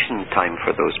desperation time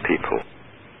for those people.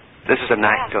 This is an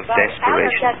act of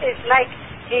desperation. That is like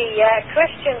the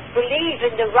Christians believe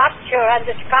in the rapture, and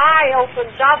the sky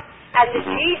opens up, and the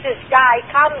Jesus guy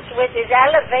comes with his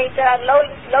elevator and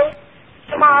loads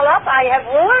them all up. I have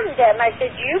warned them. I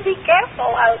said, you be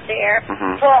careful out there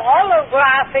for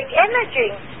holographic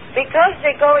imaging, because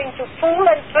they're going to fool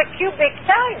and trick you big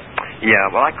time.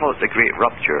 Yeah, well, I call it the Great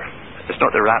Rupture. It's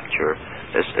not the rapture.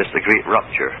 It's the Great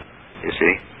Rupture, you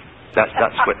see.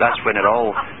 That's when it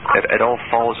all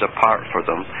falls apart for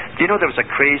them. Do you know there was a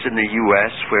craze in the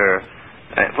U.S. where,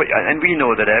 and we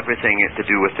know that everything to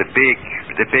do with the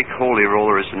big holy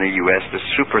rollers in the U.S., the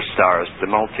superstars, the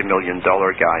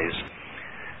multi-million-dollar guys,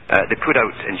 they put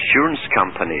out insurance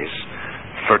companies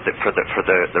for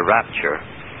the rapture,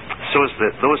 so as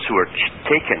that those who are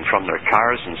taken from their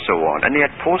cars and so on, and they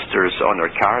had posters on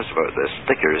their cars about this,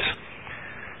 stickers.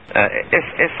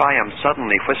 If I am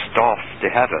suddenly whisked off to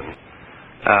heaven,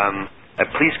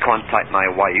 please contact my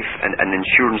wife, and an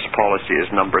insurance policy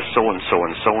is number so-and-so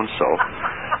and so-and-so.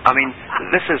 I mean,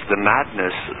 this is the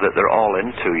madness that they're all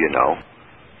into, you know.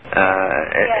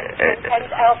 Yes,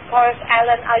 and of course,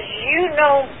 Alan, as you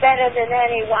know better than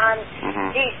anyone,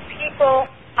 these people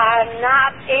are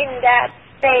not in that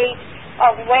state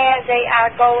of where they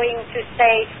are going to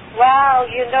say, well,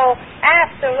 you know,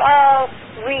 after all,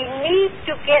 we need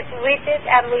to get with it,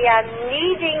 and we are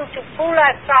needing to pull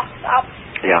ourselves up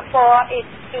before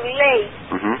it's too late.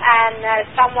 And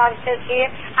someone says here,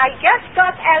 I just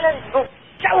got Alan's book,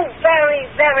 so very,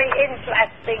 very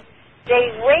interesting.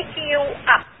 They wake you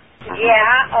up.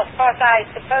 Yeah, of course, I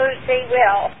suppose they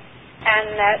will.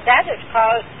 And that is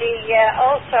because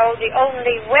also the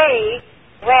only way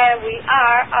where we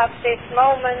are at this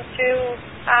moment to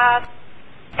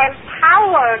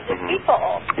empower the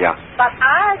people. Yeah. But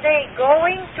are they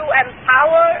going to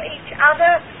empower each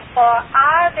other, or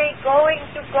are they going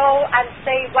to go and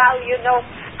say, well, you know,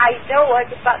 I know it,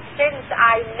 but since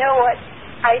I know it,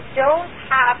 I don't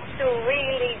have to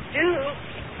really do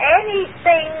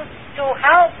anything to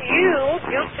help you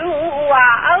two who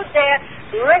are out there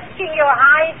risking your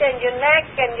hide and your neck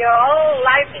and your whole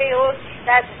livelihood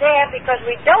that's there, because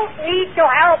we don't need to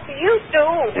help you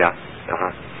two. Yeah.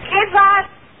 Give us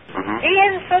the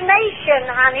information,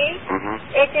 honey.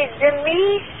 It is the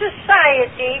me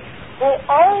society who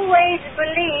always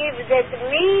believe that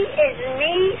me is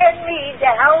me and me,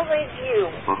 the hell with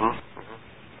you.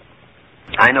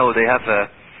 I know they have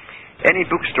any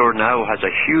bookstore now has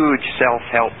a huge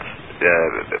self-help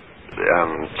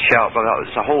shelf. Well,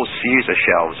 it's a whole series of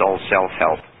shelves, all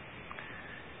self-help.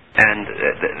 And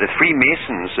the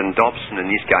Freemasons and Dobson and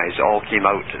these guys all came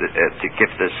out to give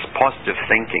this positive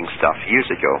thinking stuff years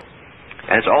ago.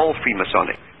 And it's all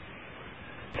Freemasonic.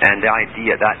 And the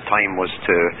idea at that time was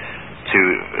to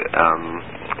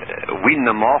wean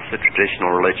them off the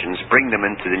traditional religions, bring them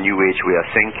into the New Age way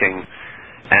of thinking,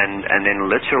 and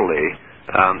then literally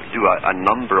do a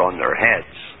number on their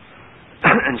heads.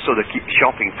 And so they keep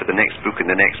shopping for the next book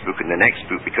and the next book and the next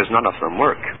book because none of them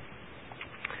work.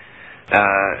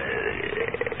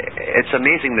 It's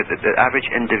amazing that the average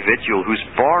individual who's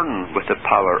born with the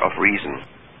power of reason,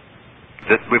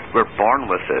 that we're born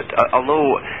with it,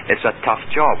 although it's a tough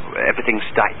job, everything's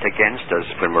stacked against us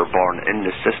when we're born in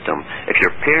the system. If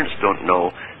your parents don't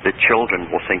know, the children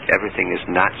will think everything is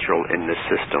natural in the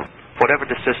system. Whatever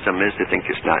the system is, they think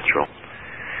it's natural.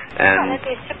 And it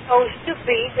is supposed to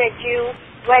be that you,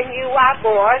 when you are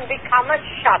born, become a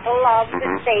shuttle of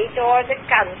the state or the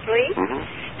country.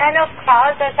 And of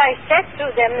course, as I said to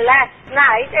them last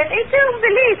night, and they don't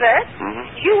believe it,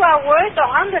 you are worth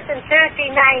 $139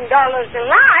 a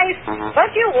life,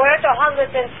 but you're worth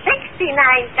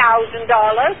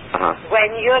 $169,000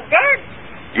 when you're dead.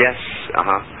 Yes,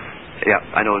 yeah,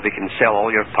 I know they can sell all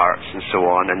your parts and so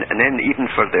on, and then even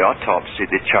for the autopsy,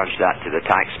 they charge that to the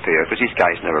taxpayer, because these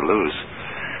guys never lose.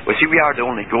 Well, see, we are the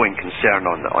only going concern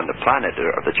on the planet,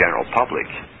 or the general public.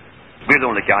 We're the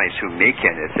only guys who make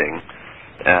anything,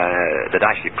 that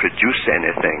actually produce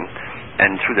anything,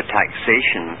 and through the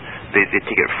taxation, they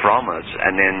take it from us,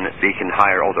 and then they can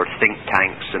hire all their think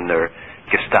tanks and their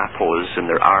Gestapos and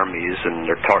their armies and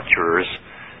their torturers,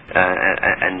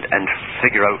 and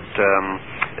figure out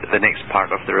the next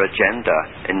part of their agenda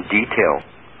in detail.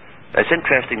 It's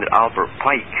interesting that Albert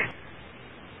Pike,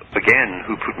 again,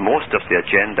 who put most of the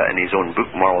agenda in his own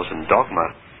book, Morals and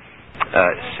Dogma,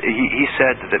 he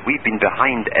said that we've been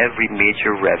behind every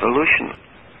major revolution,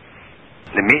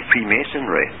 the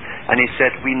Freemasonry, and he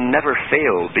said we never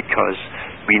fail because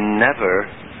we never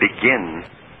begin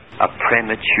a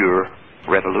premature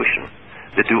revolution.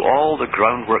 They do all the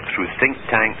groundwork through think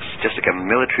tanks, just like a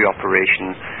military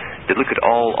operation. They look at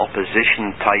all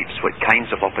opposition types, what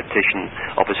kinds of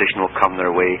opposition will come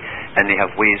their way, and they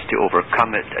have ways to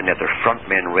overcome it, and they have their front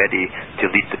men ready to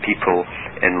lead the people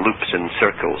in loops and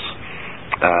circles.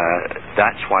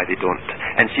 That's why they don't.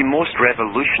 And see, most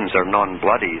revolutions are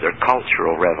non-bloody. They're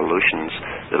cultural revolutions,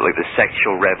 like the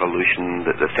sexual revolution,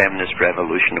 the feminist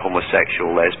revolution,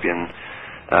 homosexual, lesbian,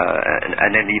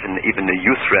 and then even the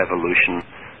youth revolution,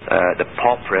 the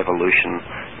pop revolution.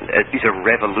 These are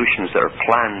revolutions that are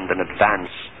planned in advance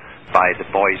by the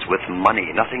boys with money.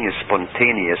 Nothing is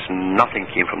spontaneous. Nothing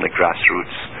came from the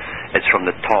grassroots. It's from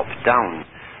the top down.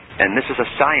 And this is a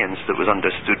science that was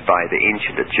understood by the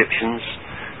ancient Egyptians,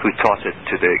 who taught it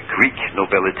to the Greek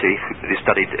nobility. They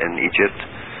studied in Egypt.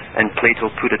 And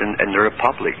Plato put it in the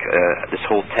Republic, this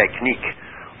whole technique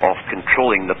of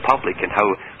controlling the public, and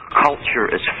how culture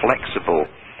is flexible,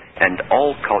 and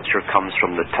all culture comes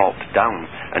from the top down,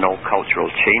 and all cultural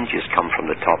changes come from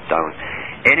the top down.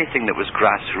 Anything that was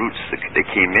grassroots that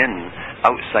came in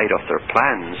outside of their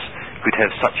plans could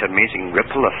have such amazing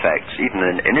ripple effects. Even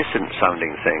an innocent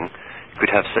sounding thing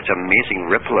could have such amazing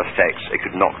ripple effects, it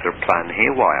could knock their plan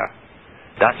haywire.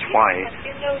 That's why... But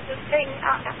you know the thing,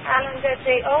 Alan, that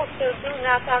they also do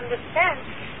not understand.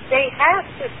 They have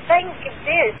to think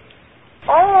this,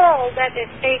 all that is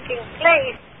taking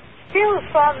place, still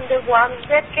from the ones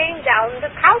that came down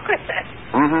the Caucasus.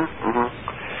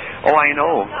 Oh, I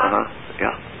know.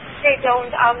 Yeah. They don't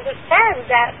understand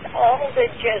that all the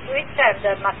Jesuits and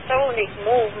the Masonic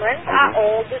movement are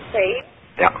all the same.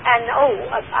 Yeah. And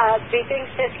Bidding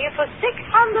says here for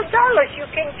 $600 you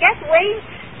can get Wayne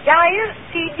Dyer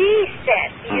CD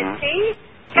set. You see,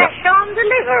 cash on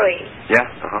delivery. Yeah.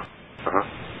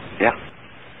 Yeah.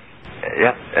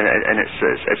 Yeah. And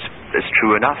it's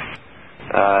true enough.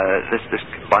 This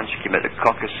bunch came out of the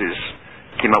Caucasus,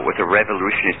 came up with a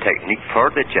revolutionary technique for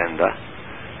the agenda.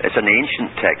 It's an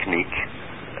ancient technique,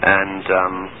 and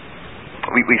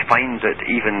we find that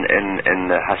even in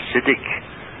the Hasidic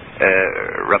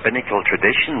rabbinical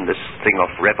tradition, this thing of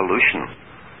revolution,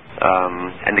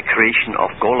 and the creation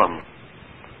of Golum,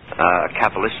 a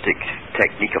Kabbalistic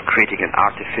technique of creating an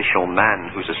artificial man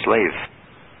who's a slave.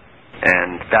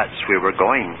 And that's where we're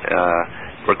going.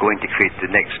 We're going to create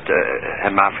the next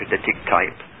hermaphroditic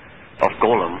type, of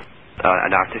Golum,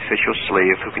 an artificial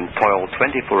slave who can toil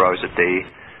 24 hours a day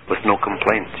with no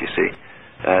complaint, you see.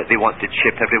 They want to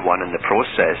chip everyone in the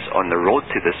process on the road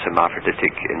to this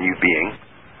hermaphroditic new being.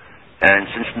 And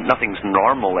since nothing's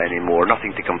normal anymore,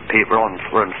 nothing to compare,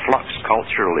 we're in flux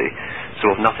culturally, so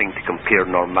with nothing to compare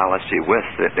normalcy with,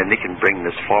 then they can bring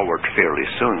this forward fairly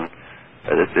soon,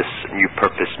 this new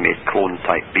purpose-made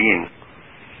clone-type being.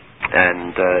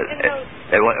 And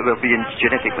it will be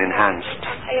genetically enhanced.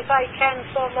 If I can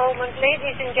for a moment,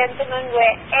 ladies and gentlemen,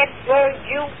 wherever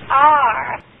you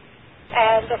are,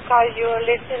 and of course you're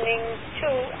listening to,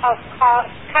 of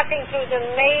course, Cutting Through the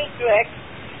Matrix,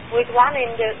 with one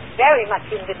very much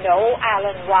in the know,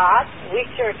 Alan Watts,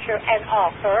 researcher and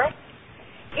author.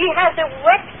 He has a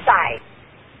website.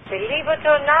 Believe it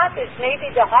or not, it's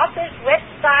maybe the hottest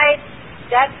website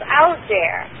that's out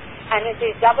there. And it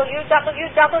is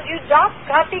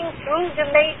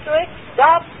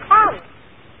www.cuttingthroughthematrix.com.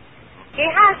 He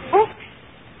has books,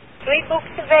 3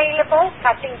 books available,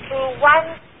 Cutting Through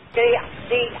 1,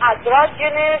 the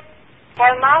Androgynous,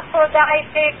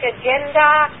 Hermaphroditic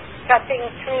Agenda, Cutting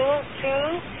Through 2,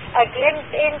 A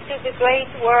Glimpse into the Great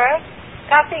Work,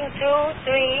 Cutting Through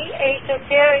 3,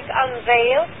 Esoteric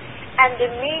Unveil, and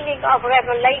the Meaning of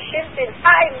Revelations in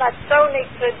High Masonic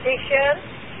Tradition.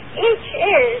 Each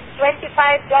is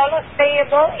 $25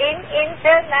 payable in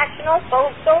International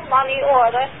Postal Money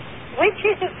Order, which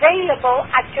is available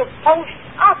at your post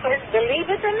office.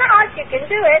 Believe it or not, you can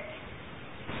do it.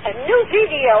 A new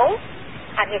video,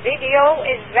 and the video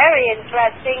is very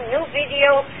interesting, new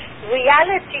video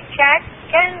reality check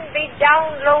can be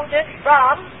downloaded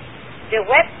from the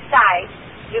website.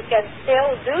 You can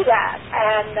still do that.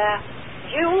 And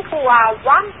you who are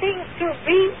wanting to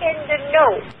be in the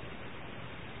know,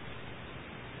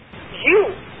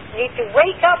 you need to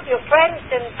wake up your friends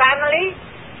and family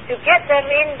to get them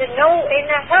in the know in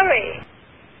a hurry.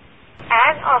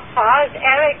 And of course,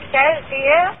 Eric says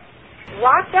here,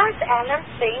 what does Alan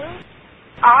think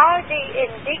are the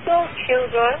indigo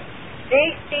children?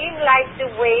 They seem like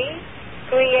the way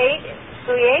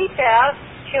Creator's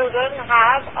children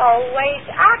have always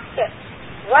acted.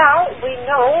 Well, we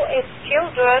know if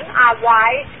children are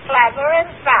wise, clever,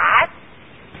 and fast,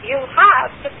 you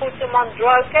have to put them on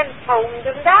drugs and tone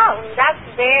them down. That's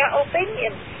their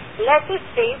opinion. Let us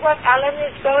see what Alan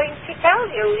is going to tell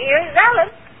you. Here's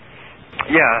Alan.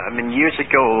 Yeah, I mean, years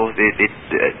ago,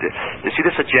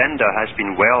 this agenda has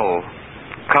been well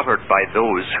covered by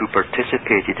those who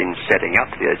participated in setting up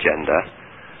the agenda,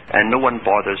 and no one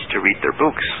bothers to read their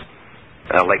books,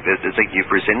 like the Zbigniew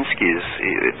Brzezinski's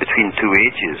Between Two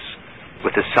Ages,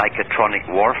 with the psychotronic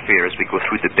warfare as we go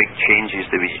through the big changes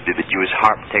that we would use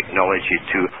HARP technology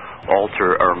to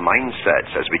alter our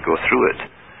mindsets as we go through it,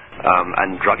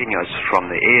 and drugging us from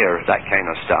the air, that kind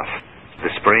of stuff, the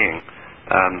spraying.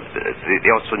 They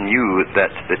also knew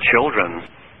that the children,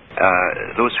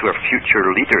 those who are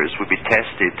future leaders, would be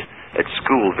tested at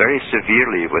school very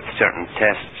severely with certain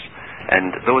tests,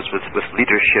 and those with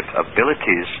leadership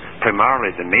abilities,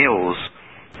 primarily the males,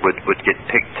 would get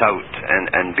picked out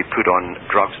and be put on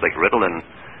drugs like Ritalin,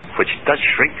 which does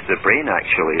shrink the brain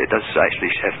actually. It does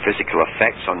actually have physical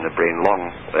effects on the brain,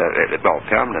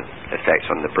 permanent effects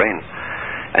on the brain.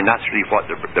 And that's really what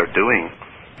they're doing.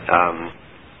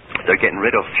 They're getting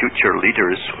rid of future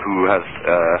leaders who have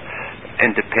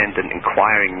independent,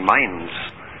 inquiring minds.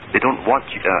 They don't want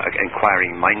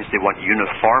inquiring minds. They want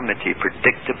uniformity,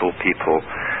 predictable people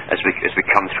as we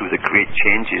come through the great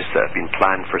changes that have been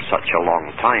planned for such a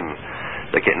long time.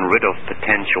 They're getting rid of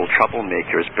potential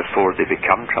troublemakers before they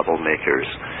become troublemakers.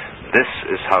 This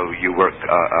is how you work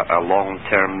a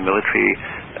long-term military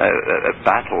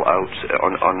battle out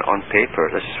on paper.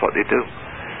 This is what they do.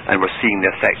 And we're seeing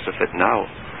the effects of it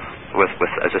now. With,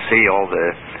 as I say, all the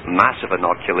massive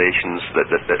inoculations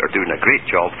that are doing a great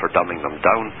job for dumbing them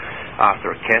down.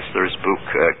 Arthur Kessler's book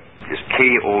is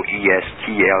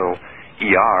Koestler.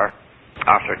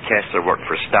 Arthur Kessler worked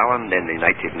for Stalin, then the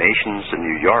United Nations in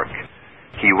New York.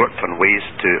 He worked on ways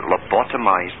to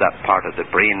lobotomize that part of the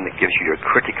brain that gives you your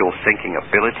critical thinking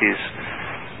abilities.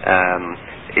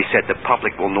 He said the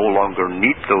public will no longer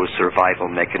need those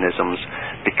survival mechanisms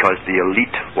because the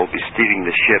elite will be steering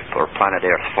the ship or planet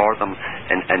Earth for them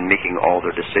and making all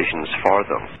their decisions for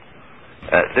them.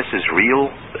 This is real.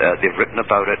 They've written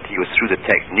about it. He was through the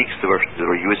techniques they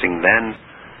were using then,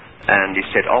 and he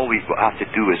said all we have to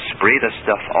do is spray the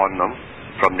stuff on them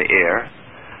from the air,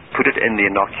 put it in the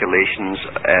inoculations,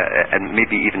 and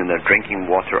maybe even in their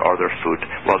drinking water or their food,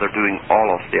 while they're doing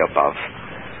all of the above.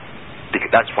 Because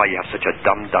that's why you have such a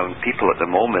dumbed-down people at the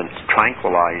moment,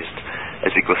 tranquilized,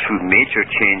 as we go through major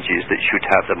changes that should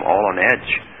have them all on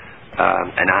edge.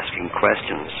 and asking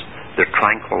questions, they're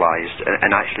tranquilized,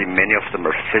 and actually many of them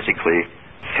are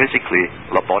physically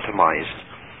lobotomized.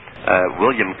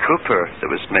 William Cooper, that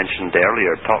was mentioned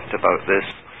earlier, talked about this.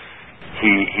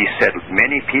 He said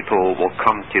many people will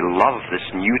come to love this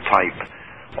new type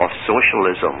of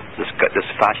socialism, this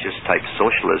fascist type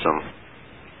socialism,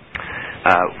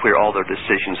 where all their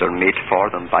decisions are made for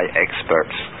them by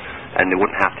experts, and they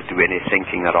wouldn't have to do any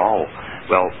thinking at all.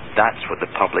 Well, that's what the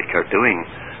public are doing.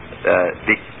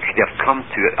 They have come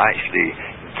to actually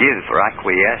give or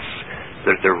acquiesce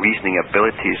their reasoning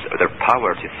abilities, their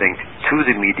power to think, to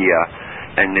the media,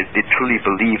 and they truly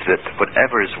believe that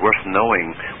whatever is worth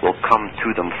knowing will come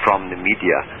to them from the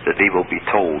media, that they will be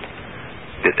told,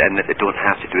 and that they don't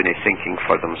have to do any thinking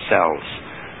for themselves.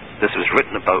 This was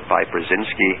written about by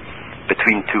Brzezinski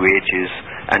between two ages,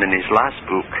 and in his last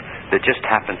book, they just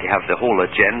happened to have the whole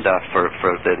agenda for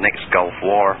the next Gulf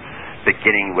War,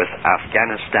 beginning with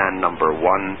Afghanistan number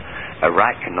 1,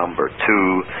 Iraq number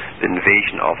 2, the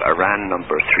invasion of Iran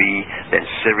number 3, then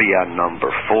Syria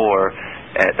number 4.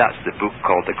 That's the book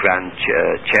called The Grand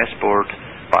Chessboard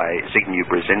by Zbigniew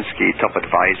Brzezinski, top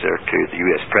advisor to the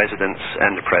US presidents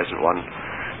and the present one,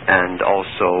 and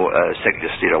also Secretary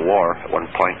of State of War at one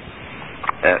point,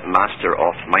 master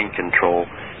of mind control.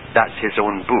 That's his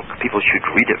own book. People should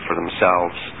read it for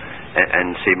themselves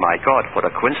and say, my God, what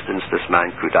a coincidence this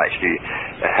man could actually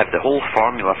have the whole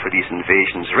formula for these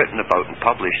invasions written about and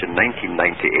published in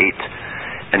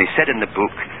 1998. And he said in the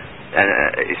book,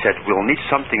 he said, we'll need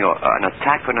something, an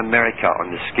attack on America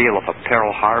on the scale of a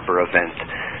Pearl Harbor event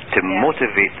to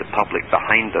motivate the public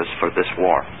behind us for this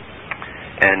war.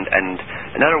 And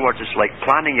in other words, it's like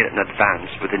planning it in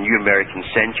advance with the New American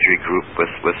Century group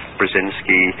with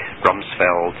Brzezinski,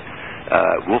 Rumsfeld,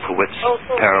 Wolfowitz,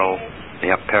 Pearl,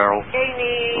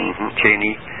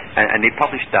 Cheney, and they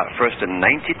published that first in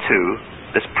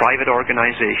 '92. This private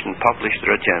organization published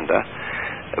their agenda,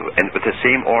 and with the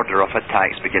same order of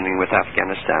attacks beginning with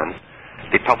Afghanistan.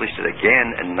 They published it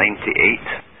again in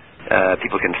 '98.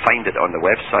 People can find it on the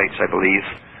websites, I believe,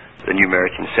 the New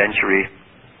American Century.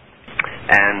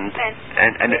 And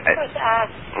it was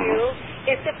asked you,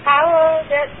 if the power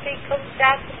that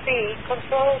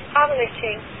controls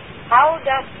publishing, how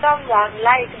does someone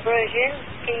like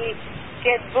Brzezinski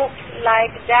get books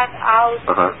like that out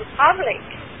to the public?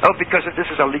 Oh, because this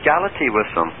is a legality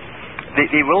with them.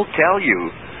 They will tell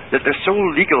you that they're so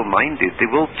legal-minded,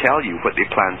 they will tell you what they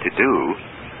plan to do,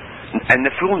 and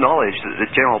the full knowledge that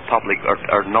the general public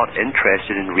are not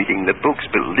interested in reading the books,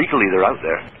 but legally they're out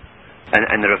there.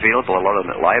 And they're available, a lot of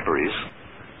them, at libraries.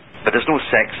 But there's no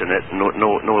sex in it,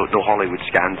 no Hollywood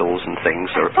scandals and things.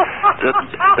 Or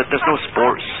there's no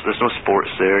sports. There's no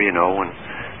sports there, you know, and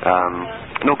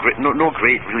no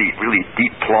great, really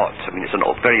deep plot. I mean, it's a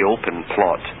very open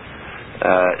plot.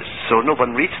 So no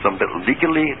one reads them, but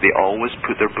legally they always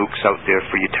put their books out there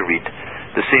for you to read.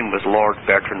 The same was Lord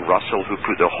Bertrand Russell, who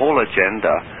put the whole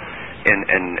agenda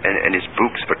in his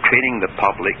books for training the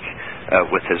public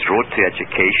with his Road to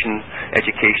Education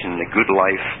in the Good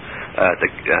Life.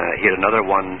 He had another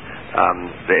one,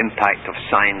 The Impact of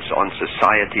Science on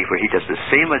Society, where he does the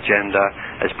same agenda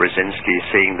as Brzezinski,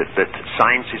 saying that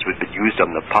sciences would be used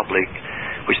on the public,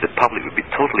 which the public would be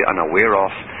totally unaware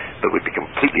of, but would be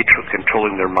completely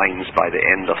controlling their minds by the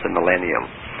end of the millennium.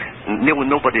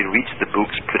 Nobody reads the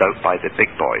books put out by the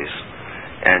big boys,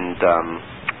 and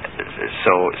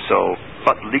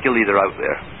but legally they're out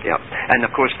there. Yeah, and of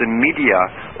course the media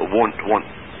won't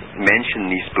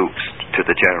mention these books to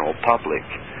the general public.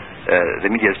 The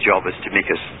media's job is to make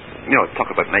us, talk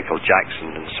about Michael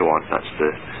Jackson and so on.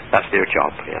 That's their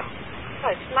job. Yeah. Oh,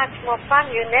 it's much more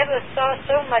fun. You never saw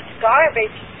so much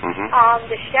garbage on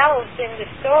the shelves in the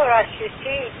store as you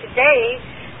see today,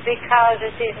 because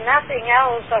it is nothing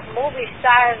else of movie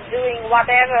stars doing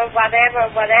whatever, and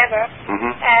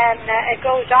it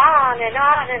goes on and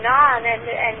on and on, and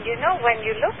when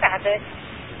you look at it,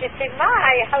 you say,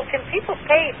 my, how can people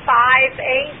pay $5,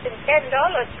 $8, and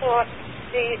 $10 for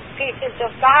these pieces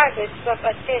of garbage, but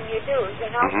then you do,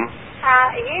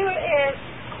 Here is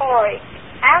Corey.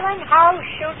 Alan, how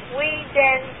should we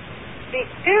then be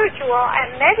spiritual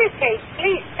and meditate?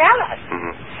 Please tell us.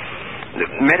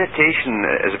 Meditation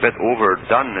is a bit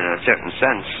overdone in a certain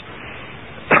sense.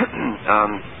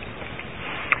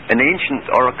 In ancient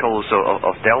oracles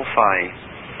of Delphi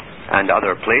and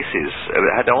other places, it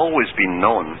had always been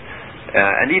known,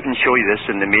 and even show you this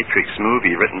in the Matrix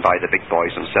movie written by the big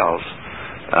boys themselves,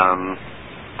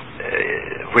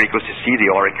 where he goes to see the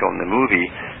oracle in the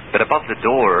movie, but above the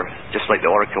door, just like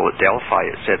the oracle at Delphi,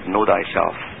 it said, know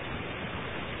thyself.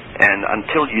 And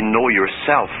until you know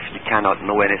yourself, you cannot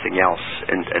know anything else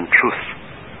in truth.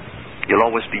 You'll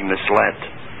always be misled.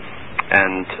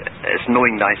 And it's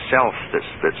knowing thyself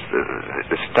that's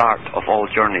the start of all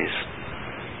journeys.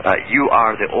 You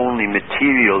are the only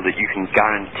material that you can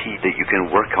guarantee that you can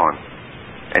work on,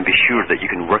 and be sure that you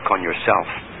can work on yourself.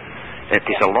 It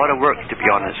takes a lot of work, to be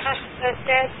honest. As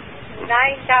said 9,000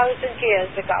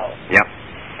 years ago. Yep.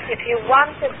 If you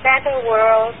want a better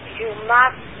world, you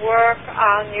must work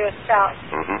on yourself.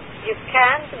 Mm-hmm. You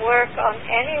can't work on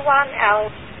anyone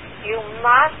else. You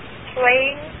must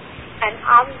train and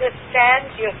understand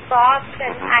your thoughts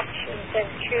and actions, and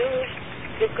choose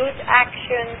the good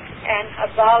actions and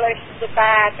abolish the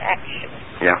bad actions.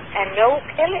 Yeah. And no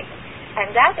killing.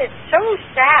 And that is so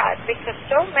sad, because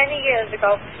so many years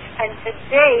ago, and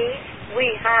today we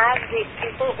have these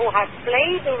people who have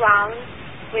played around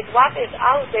with what is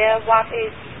out there, what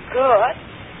is good,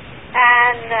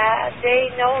 and they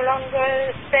no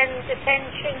longer spend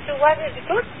attention to what is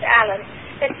good, Alan.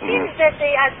 It seems that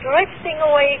they are drifting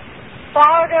away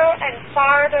farther and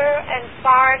farther and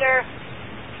farther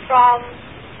from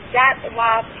that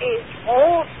what is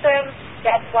wholesome,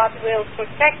 that what will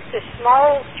protect the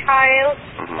small child,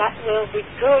 that will be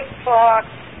good for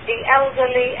the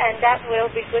elderly, and that will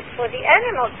be good for the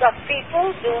animals. But people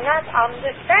do not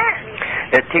understand.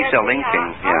 It takes a linking,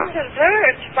 on the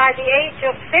verge by the age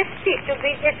of 50 to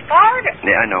be discarded.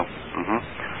 Yeah, I know.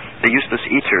 The useless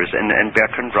eaters, and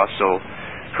Bertrand Russell,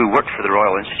 who worked for the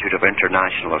Royal Institute of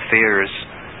International Affairs,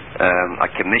 a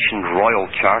commissioned royal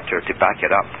charter to back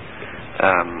it up,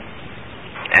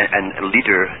 and a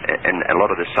leader in a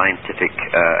lot of the scientific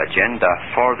agenda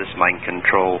for this mind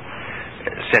control,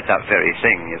 said that very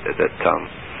thing, that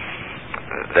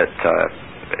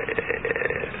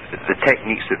the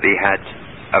techniques that they had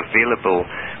available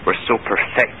were so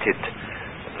perfected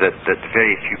that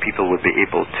very few people would be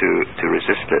able to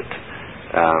resist it.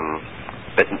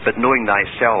 But knowing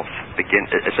thyself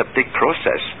it's a big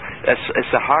process.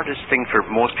 It's the hardest thing for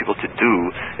most people to do,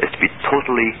 is to be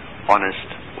totally honest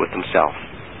with themselves.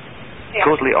 Yeah.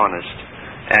 Totally honest.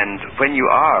 And when you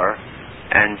are,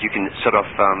 and you can sort of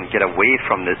get away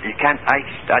from this, you can't.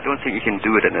 I don't think you can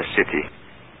do it in a city.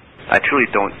 I truly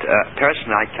don't.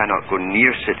 Personally, I cannot go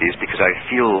near cities because I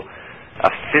feel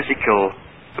a physical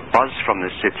buzz from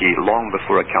the city long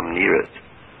before I come near it.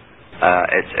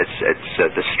 It's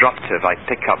destructive. I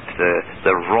pick up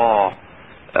the raw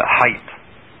hype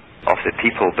of the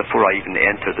people before I even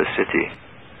enter the city.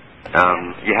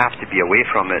 You have to be away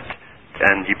from it,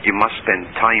 and you must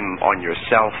spend time on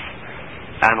yourself,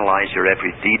 analyze your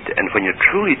every deed, and when you're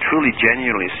truly, truly,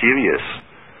 genuinely serious,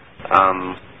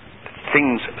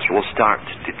 things will start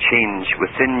to change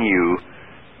within you.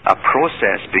 A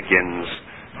process begins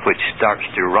which starts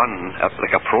to run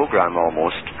like a program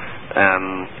almost.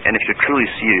 And if you're truly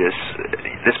serious,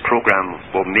 this program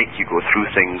will make you go through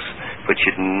things which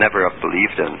you'd never have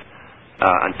believed in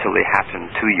until they happen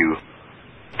to you.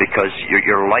 Because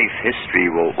your life history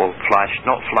will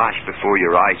not flash before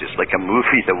your eyes. It's like a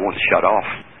movie that won't shut off.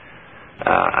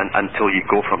 Until you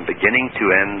go from beginning to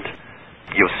end,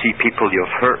 you'll see people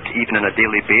you've hurt, even on a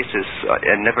daily basis,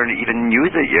 and never even knew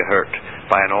that you hurt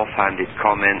by an offhanded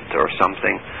comment or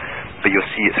something. But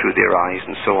you'll see it through their eyes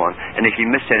and so on. And if you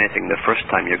miss anything the first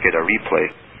time, you'll get a replay.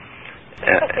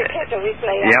 Get a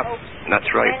replay. Yep, that's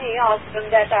right. Many of them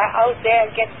that are out there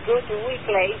get good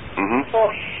replays. For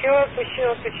sure.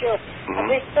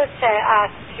 This could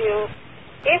ask you,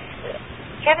 if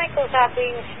chemicals are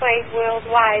being sprayed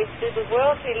worldwide, do the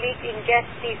world elite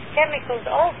ingest these chemicals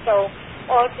also?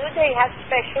 Or do they have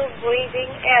special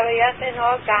breeding areas and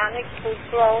organic food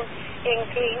grown in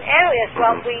clean areas?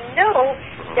 Well, we know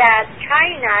that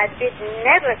China did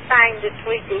never sign the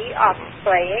treaty of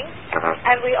spraying,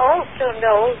 and we also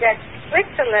know that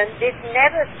Switzerland did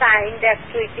never sign that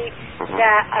treaty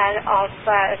of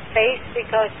space,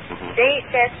 because they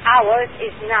said ours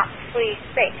is not free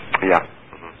space. Yeah.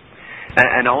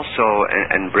 And also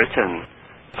in Britain,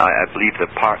 I believe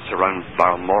the parts around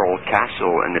Balmoral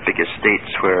Castle and the big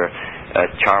estates where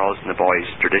Charles and the boys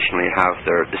traditionally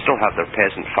they still have their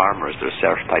peasant farmers, their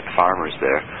serf-type farmers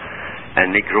there,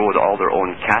 and they grow all their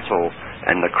own cattle,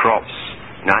 and the crops,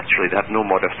 naturally, they have no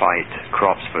modified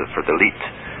crops for the elite.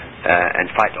 In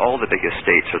fact, all the big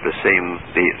estates are the same.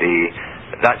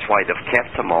 That's why they've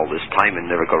kept them all this time and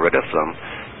never got rid of them.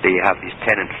 They have these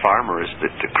tenant farmers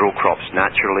that grow crops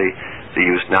naturally. They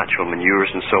use natural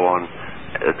manures and so on.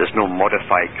 There's no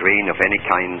modified grain of any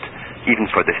kind, even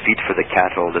for the feed for the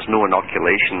cattle. There's no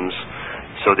inoculations,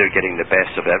 so they're getting the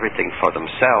best of everything for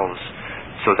themselves.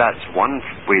 So that's one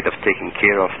way of taking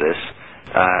care of this.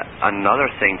 Another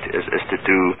thing is to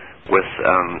do with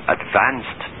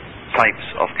advanced types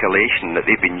of chelation that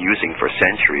they've been using for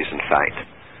centuries, in fact.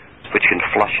 which can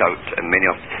flush out many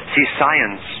of... See,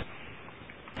 science,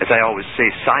 as I always say,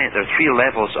 science, there are three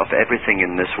levels of everything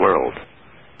in this world.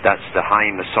 That's the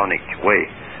high Masonic way.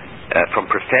 From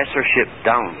professorship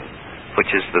down,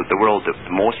 which is the world that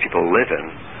most people live in,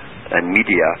 and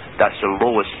media, that's the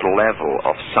lowest level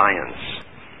of science.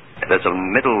 There's a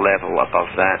middle level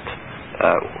above that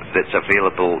that's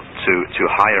available to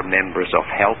higher members of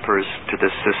helpers to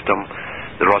this system.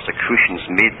 The Rosicrucians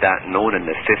made that known in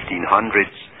the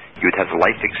 1500s. You'd have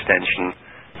life extension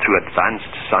through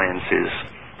advanced sciences,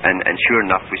 and sure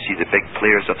enough, we see the big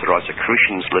players of the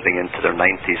Rosicrucians living into their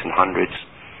 90s and 100s.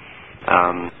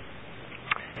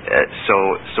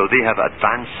 So they have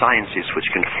advanced sciences which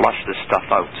can flush this stuff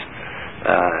out,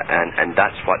 and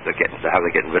that's what how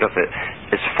they're getting rid of it.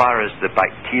 As far as the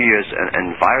bacteria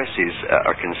and viruses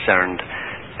are concerned,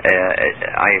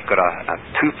 I've got a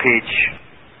two-page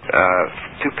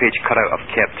cutout I've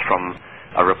kept from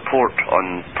a report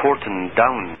on Porton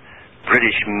Down,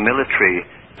 British Military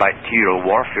Bacterial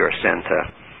Warfare Centre,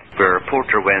 where a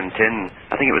reporter went in,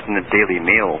 I think it was in the Daily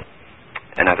Mail,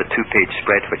 and I have a two-page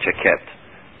spread which I kept.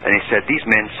 And he said these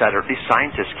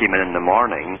scientists came in the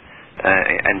morning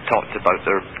and talked about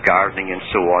their gardening and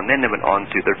so on. Then they went on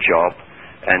to their job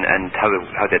and how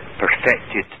they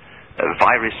perfected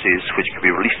viruses which could be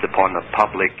released upon the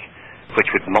public, which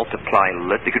would multiply.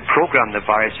 They could program the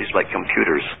viruses like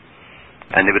computers,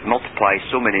 and they would multiply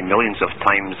so many millions of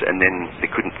times, and then they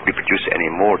couldn't reproduce it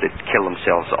anymore. They'd kill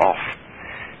themselves off.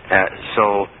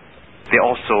 So they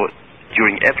also,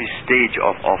 during every stage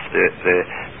of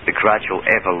the gradual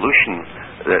evolution,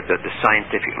 the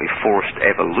scientifically forced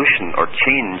evolution or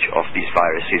change of these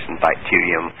viruses and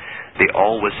bacterium, they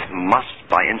always must,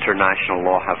 by international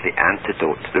law, have the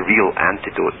antidote, the real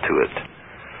antidote to it.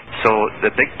 So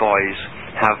the big boys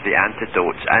have the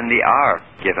antidotes, and they are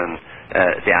given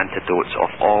the antidotes of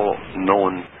all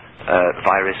known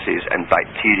viruses and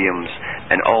bacteriums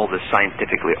and all the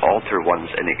scientifically altered ones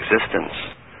in existence.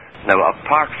 Now,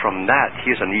 apart from that,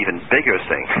 here's an even bigger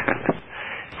thing,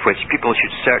 which people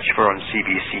should search for on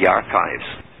CBC archives.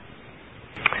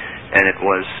 And it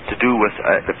was to do with,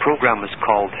 the program was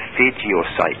called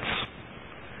phagocytes.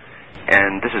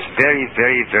 And this is very,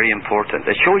 very, very important.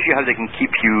 It shows you how they can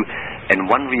keep you in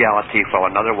one reality while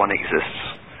another one exists.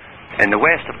 In the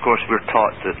West, of course, we're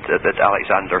taught that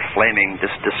Alexander Fleming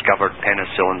discovered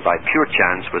penicillin by pure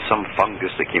chance with some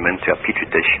fungus that came into a petri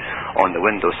dish on the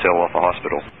windowsill of a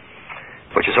hospital,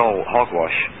 which is all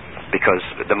hogwash, because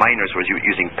the miners were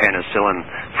using penicillin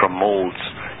from molds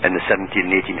in the 1700s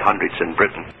and 1800s in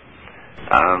Britain.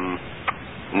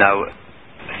 Now,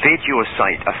 a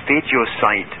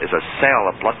phagocyte is a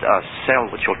cell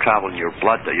which will travel in your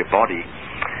blood or your body,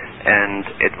 and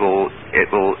it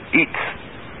will eat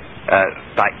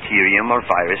bacterium or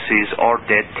viruses or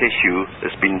dead tissue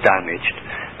that's been damaged.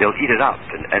 They'll eat it up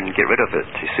and get rid of it,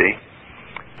 you see.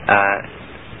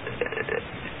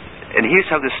 And here's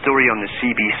how the story on the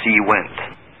CBC went.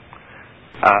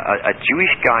 A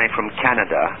Jewish guy from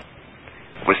Canada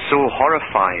was so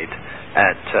horrified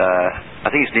at, I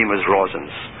think his name was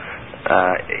Rosens.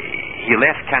 He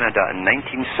left Canada in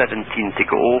 1917 to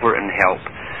go over and help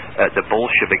the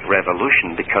Bolshevik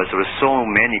Revolution, because there were so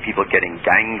many people getting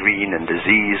gangrene and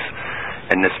disease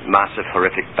in this massive,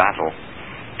 horrific battle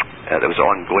that was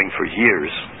ongoing for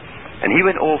years. And he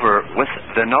went over with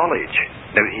the knowledge.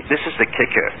 Now, this is the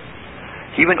kicker.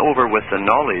 He went over with the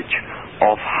knowledge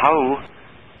of how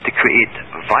to create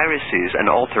viruses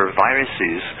and alter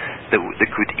viruses that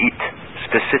could eat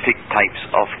specific types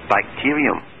of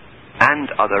bacterium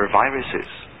and other viruses.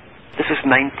 This is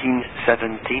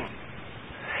 1917.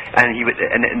 And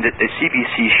the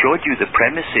CBC showed you the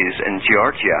premises in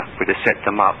Georgia where they set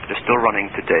them up. They're still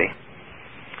running today.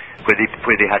 Where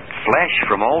they had flesh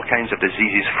from all kinds of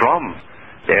diseases from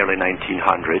the early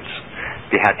 1900s.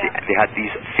 They had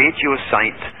these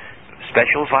phagocyte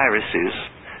special viruses.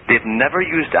 They've never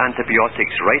used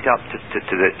antibiotics right up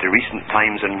to the recent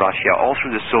times in Russia, all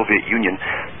through the Soviet Union,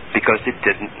 because they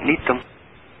didn't need them.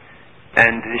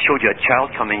 And they showed you a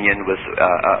child coming in with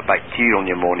bacterial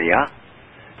pneumonia.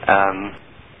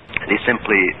 They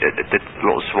simply did a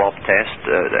little swab test,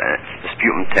 the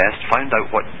sputum test, found out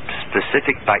what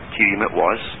specific bacterium it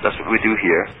was. That's what we do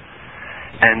here.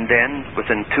 And then,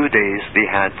 within 2 days, they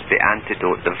had the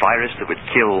antidote, the virus that would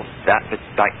kill that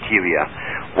bacteria.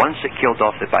 Once it killed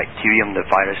off the bacterium, the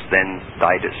virus then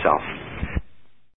died itself.